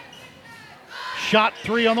 Shot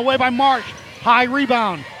 3 on the way by Marsh. High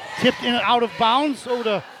rebound. Tipped in and out of bounds over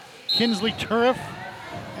to Kinsley Turf.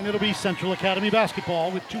 And it'll be Central Academy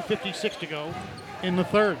basketball with 2:56 to go in the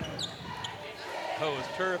third. Oh, is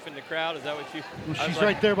Turf in the crowd? Is that what you? Well, I was she's like-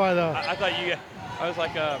 right there by the. I thought you. I was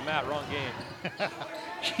like, Matt, wrong game.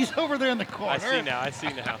 She's over there in the corner. I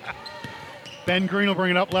see now. Ben Green will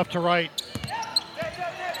bring it up left to right.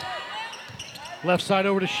 Left side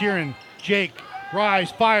over to Sheeran. Jake,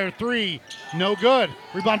 rise, fire, 3. No good.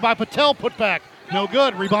 Rebound by Patel, put back. No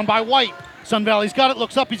good. Rebound by White. Sun Valley's got it,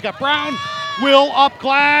 looks up, he's got Brown. Will up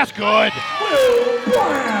glass, good. Will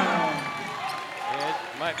Brown. Yeah,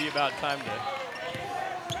 it might be about time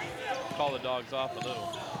to call the dogs off a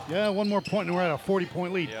little. Yeah, one more point and we're at a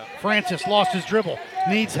 40-point lead. Yeah. Francis lost his dribble,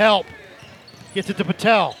 needs help. Gets it to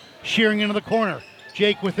Patel. Shearing into the corner.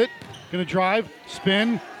 Jake with it, gonna drive,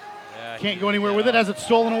 spin. Yeah, Can't go anywhere with it as it's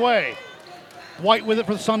stolen away. White with it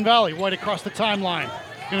for the Sun Valley. White across the timeline.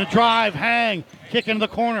 Gonna drive, hang, kick into the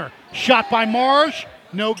corner. Shot by Marsh,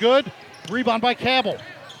 no good. Rebound by Cabell.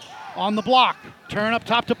 On the block, turn up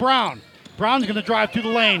top to Brown. Brown's gonna drive through the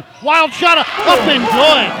lane. Wild shot, up and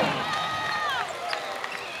good.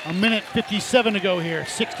 A minute 57 to go here,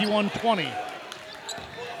 61-20.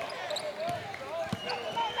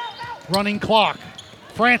 Running clock.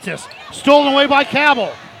 Francis, stolen away by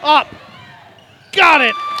Cabell. Up, got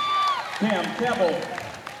it. Cam Cabell.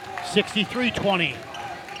 63-20.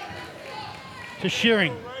 To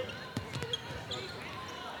Shearing.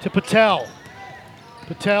 To Patel.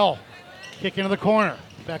 Patel, kick into the corner.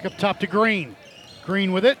 Back up top to Green.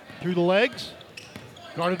 Green with it, through the legs.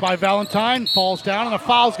 Guarded by Valentine, falls down, and a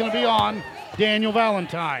foul's going to be on Daniel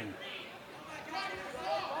Valentine.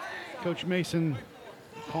 Coach Mason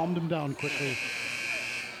calmed him down quickly.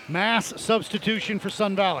 Mass substitution for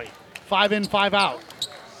Sun Valley. 5 in, 5 out.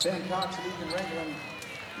 Ben Cox and Ethan Rangland.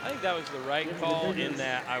 I think that was the right call in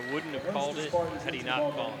that I wouldn't have called it had he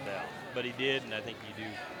not fallen down. But he did, and I think you do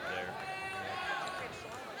there.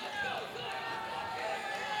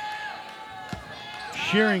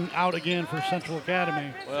 Shearing out again for Central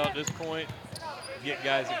Academy. Well, at this point, get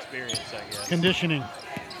guys experience, I guess. Conditioning.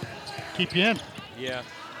 Keep you in. Yeah.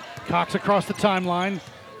 Cox across the timeline.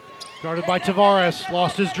 Guarded by Tavares.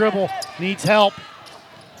 Lost his dribble. Needs help.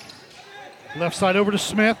 Left side over to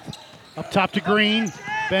Smith. Up top to Green.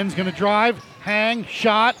 Ben's going to drive. Hang.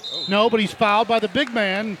 Shot. No, but he's fouled by the big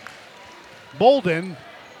man, Bolden.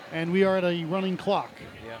 And we are at a running clock.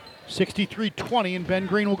 Yeah. 63-20, and Ben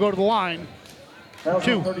Green will go to the line. That was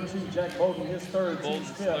 2. 32, Jack Bolden, his third, team's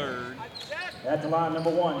Bolton's fifth. third. At the line,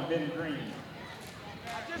 number 1, Ben Green.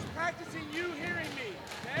 I'm just practicing you hearing me,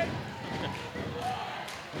 okay?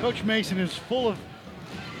 Coach Mason is full of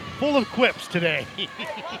quips today.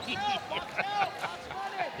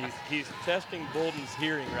 He's testing Bolden's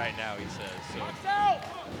hearing right now, he says. So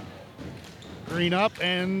Green up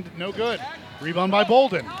and no good. Rebound by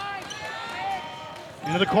Bolden.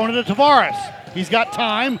 Into the corner to Tavares. He's got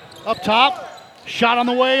time. Up top. Shot on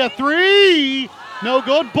the way. A 3. No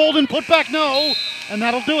good. Bolden put back no. And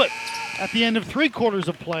that'll do it. At the end of 3 quarters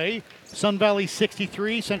of play, Sun Valley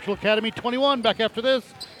 63, Central Academy 21. Back after this,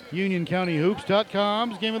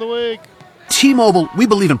 UnionCountyHoops.com's Game of the Week. T-Mobile, we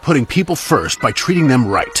believe in putting people first by treating them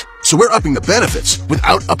right. So we're upping the benefits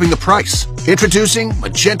without upping the price. Introducing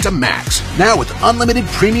Magenta Max. Now with unlimited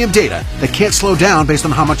premium data that can't slow down based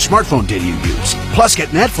on how much smartphone data you use. Plus get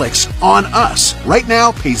Netflix on us. Right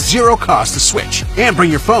now, pay 0 cost to switch. And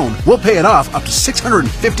bring your phone. We'll pay it off up to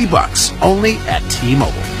 $650. Only at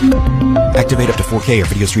T-Mobile. Activate up to 4K or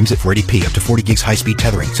video streams at 480p. Up to 40 gigs high-speed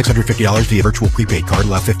tethering. $650 via virtual prepaid card.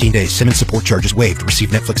 Allow 15 days. SIM and support charges waived. Receive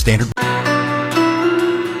Netflix standard.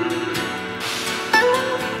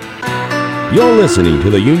 You're listening to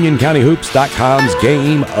the UnionCountyHoops.com's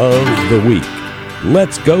Game of the Week.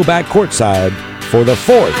 Let's go back courtside for the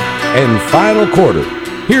fourth and final quarter.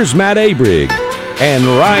 Here's Matt Abrig and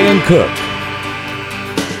Ryan Cook.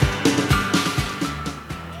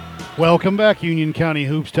 Welcome back,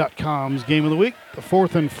 UnionCountyHoops.com's Game of the Week. The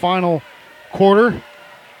fourth and final quarter.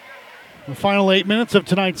 The final 8 minutes of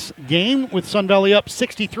tonight's game with Sun Valley up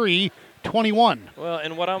 63-21. Well,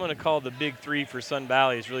 and what I'm going to call the big three for Sun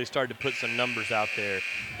Valley is really started to put some numbers out there.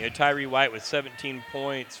 You know, Tyree White with 17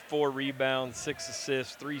 points, 4 rebounds, 6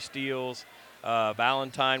 assists, 3 steals.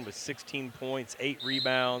 Valentine with 16 points, 8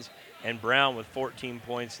 rebounds, and Brown with 14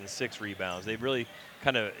 points and 6 rebounds. They've really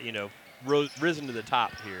kind of, risen to the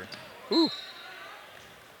top here. Ooh.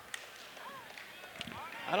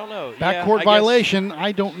 I don't know. Backcourt violation,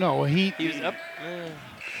 I don't know. He was up.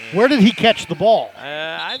 Where did he catch the ball?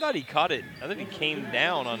 I thought he caught it. I think he came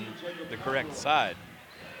down on the correct side.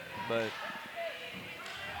 But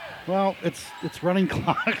well, it's running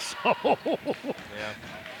clock, so yeah.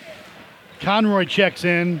 Conroy checks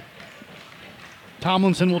in.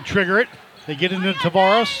 Tomlinson will trigger it. They get into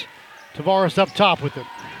Tavares. Tavares up top with it.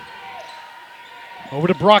 Over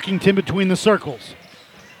to Brockington between the circles.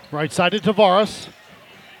 Right side to Tavares.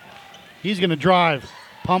 He's going to drive.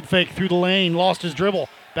 Pump fake through the lane. Lost his dribble.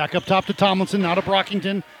 Back up top to Tomlinson. Now to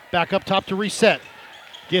Brockington. Back up top to Reset.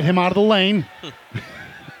 Get him out of the lane.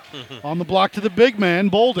 On the block to the big man,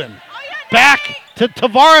 Bolden. Back to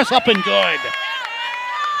Tavares, up and good.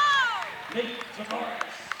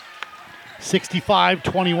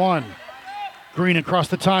 65-21. Green across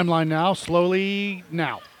the timeline now. Slowly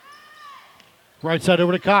now. Right side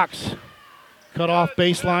over to Cox. Cut off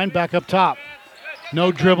baseline. Back up top.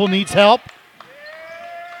 No dribble. Needs help.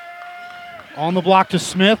 On the block to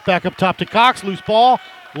Smith. Back up top to Cox. Loose ball.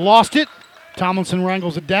 Lost it. Tomlinson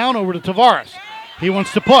wrangles it down over to Tavares. He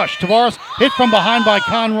wants to push. Tavares hit from behind by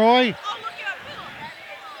Conroy.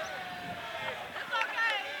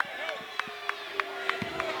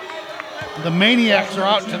 The Maniacs are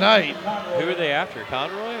out tonight. Who are they after?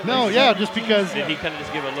 Conroy? No, yeah, just because. Did he kind of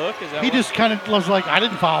just give a look? Is that he just kind of was like, I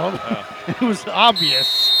didn't follow. Oh. It was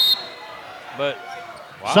obvious. But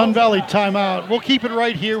wow. Sun Valley timeout. We'll keep it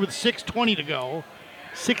right here with 6:20 to go.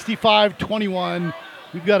 65-21.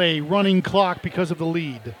 We've got a running clock because of the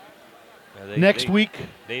lead. Yeah, Next week.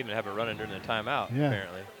 They even have it running during the timeout,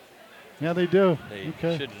 apparently. Yeah, they do. They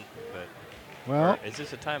shouldn't, but. Well. Is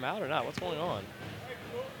this a timeout or not? What's going on?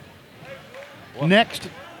 What? Next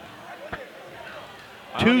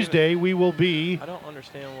Tuesday, we will be. I don't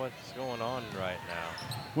understand what's going on right now.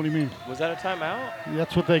 What do you mean? Was that a timeout?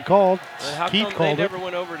 That's what they called. How Keith come called they never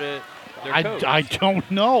went over to their coach? I don't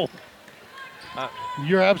know.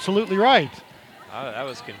 You're absolutely right. That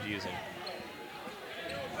was confusing.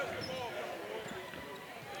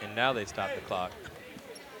 And now they stopped the clock.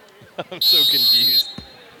 I'm so confused.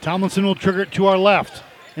 Tomlinson will trigger it to our left.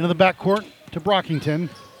 Into the backcourt to Brockington.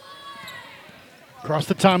 Across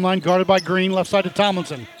the timeline, guarded by Green, left side to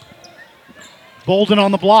Tomlinson. Bolden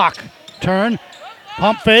on the block. Turn.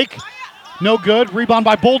 Pump fake. No good. Rebound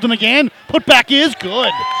by Bolden again. Put back is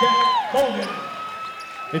good.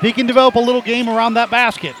 If he can develop a little game around that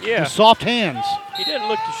basket, with soft hands, he didn't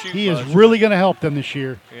look to shoot. He is really going to help them this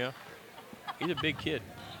year. Yeah. He's a big kid.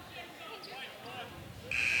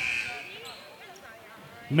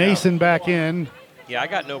 Mason back in. Yeah, I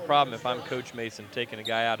got no problem if I'm Coach Mason taking a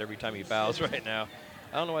guy out every time he fouls right now.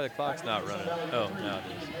 I don't know why the clock's not running. Oh, now it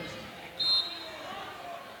is.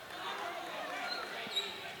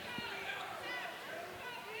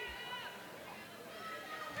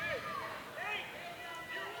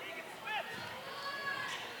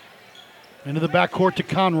 Into the backcourt to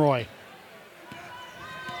Conroy.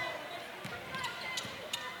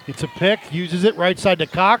 It's a pick, uses it right side to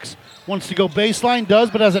Cox. Wants to go baseline, does,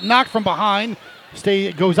 but has it knocked from behind.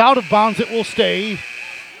 It goes out of bounds, it will stay.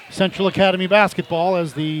 Central Academy basketball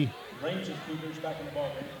as the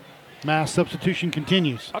mass substitution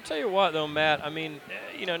continues. I'll tell you what, though, Matt, I mean,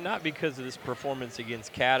 not because of this performance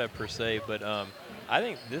against Cata per se, but I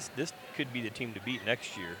think this could be the team to beat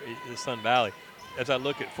next year, the Sun Valley. As I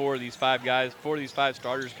look at four of these five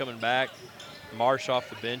starters coming back, Marsh off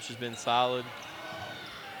the bench has been solid.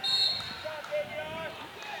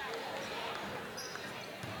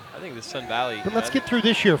 I think the Sun Valley. But let's get through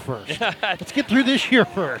this year first. Let's get through this year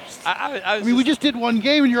first. I mean, we just did one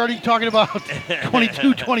game, and you're already talking about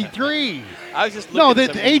 22, 23. I was just looking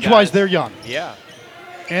at age-wise, they're young. Yeah.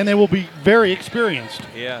 And they will be very experienced.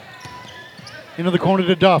 Yeah. Into the corner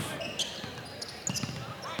to Duff.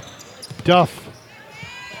 Duff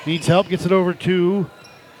needs help, gets it over to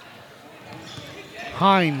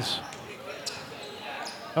Hines.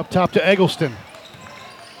 Up top to Eggleston.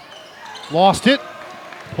 Lost it.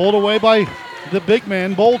 Pulled away by the big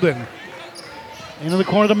man, Bolden. Into the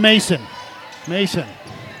corner to Mason. Mason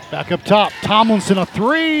back up top. Tomlinson, a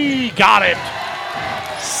three. Got it.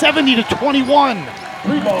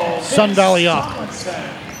 70-21. Sun Valley up.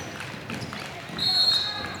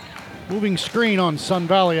 Moving screen on Sun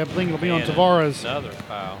Valley. I think it'll be on Tavares. Another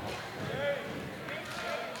foul.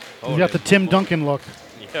 He's got the Tim Duncan look.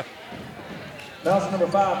 Yeah. Foul number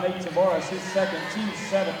 5, Nate Tavares, his second, team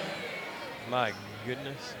 7. My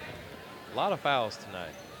goodness. A lot of fouls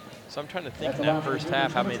tonight. So I'm trying to think in that first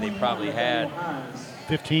half how many they probably had.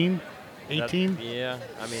 15, 18? Yeah,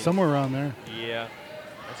 I mean. Somewhere around there. Yeah,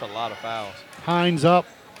 that's a lot of fouls. Hines up.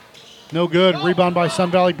 No good. Rebound by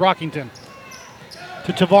Sun Valley Brockington.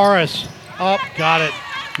 To Tavares. Up. Got it.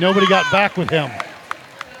 Nobody got back with him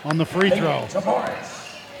on the free throw.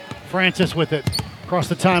 Francis with it. Across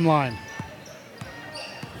the timeline.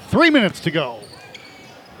 3 minutes to go.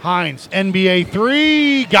 Hines, NBA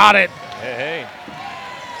three. Got it. Hey.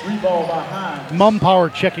 3 ball by Hines.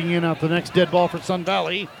 Mumpower checking in out the next dead ball for Sun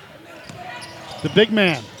Valley. The big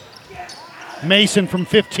man. Mason from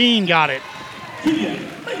 15 got it.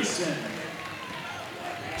 Mason.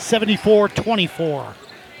 74-24.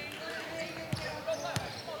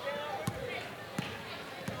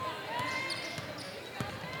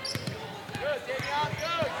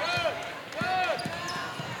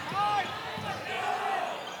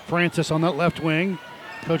 Francis on that left wing.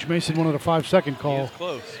 Coach Mason wanted a 5-second call. He is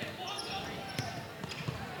close.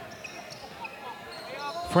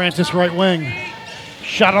 Francis right wing.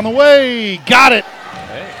 Shot on the way. Got it.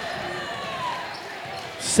 Hey.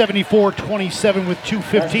 74-27 with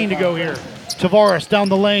 2:15 to go here. Tavares down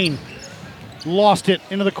the lane. Lost it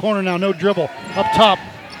into the corner now. No dribble. Up top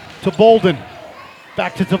to Bolden.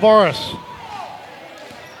 Back to Tavares.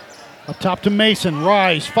 Up top to Mason.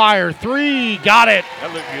 Rise. Fire. Three. Got it.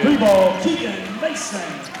 That looked good. 3 ball, Keegan Mason.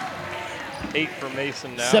 8 for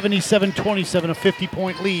Mason now. 77-27, a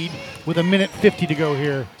 50-point lead with 1:50 to go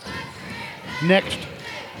here. Next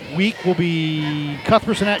week will be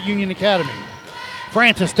Cuthbertson at Union Academy.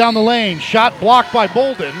 Francis down the lane. Shot blocked by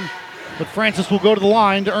Bolden, but Francis will go to the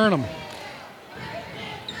line to earn him.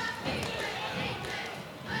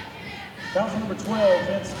 Foul number 12,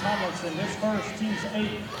 Vince Tomlinson, his first, team's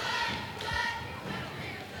 8.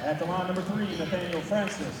 At the line, number 3, Nathaniel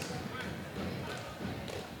Francis.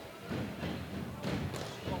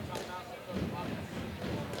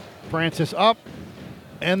 Francis up,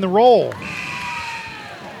 and the roll.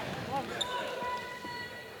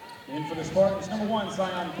 In for the Spartans, number 1,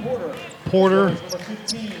 Zion Porter. Porter Number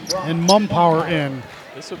 15, Brock and Mumpower in.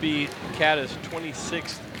 This will be Cata's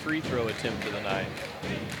 26th free throw attempt of the night.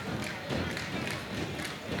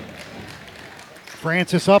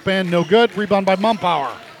 Francis up and no good. Rebound by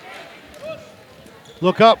Mumpower.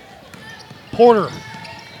 Look up. Porter.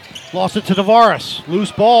 Lost it to Tavares.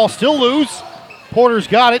 Loose ball. Still loose. Porter's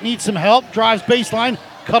got it. Needs some help. Drives baseline.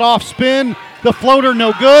 Cut off spin. The floater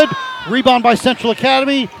no good. Rebound by Central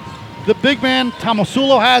Academy. The big man,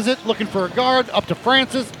 Tomasulo, has it. Looking for a guard. Up to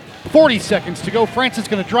Francis. 40 seconds to go. Francis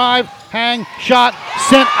going to drive. Hang. Shot.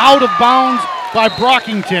 Sent out of bounds by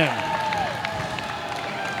Brockington.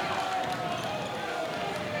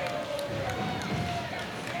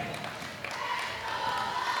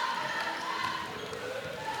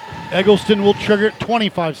 Eggleston will trigger it.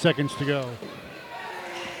 25 seconds to go.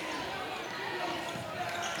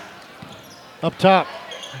 Up top,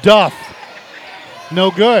 Duff.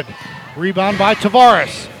 No good. Rebound by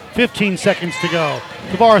Tavares. 15 seconds to go.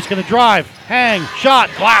 Tavares going to drive. Hang. Shot.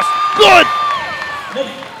 Glass. Good.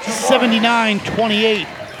 79-28.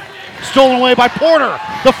 Stolen away by Porter.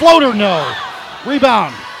 The floater, no.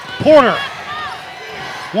 Rebound. Porter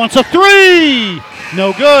wants a three.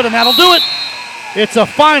 No good, and that'll do it. It's a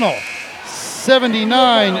final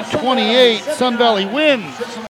 79-28. Sun Valley wins.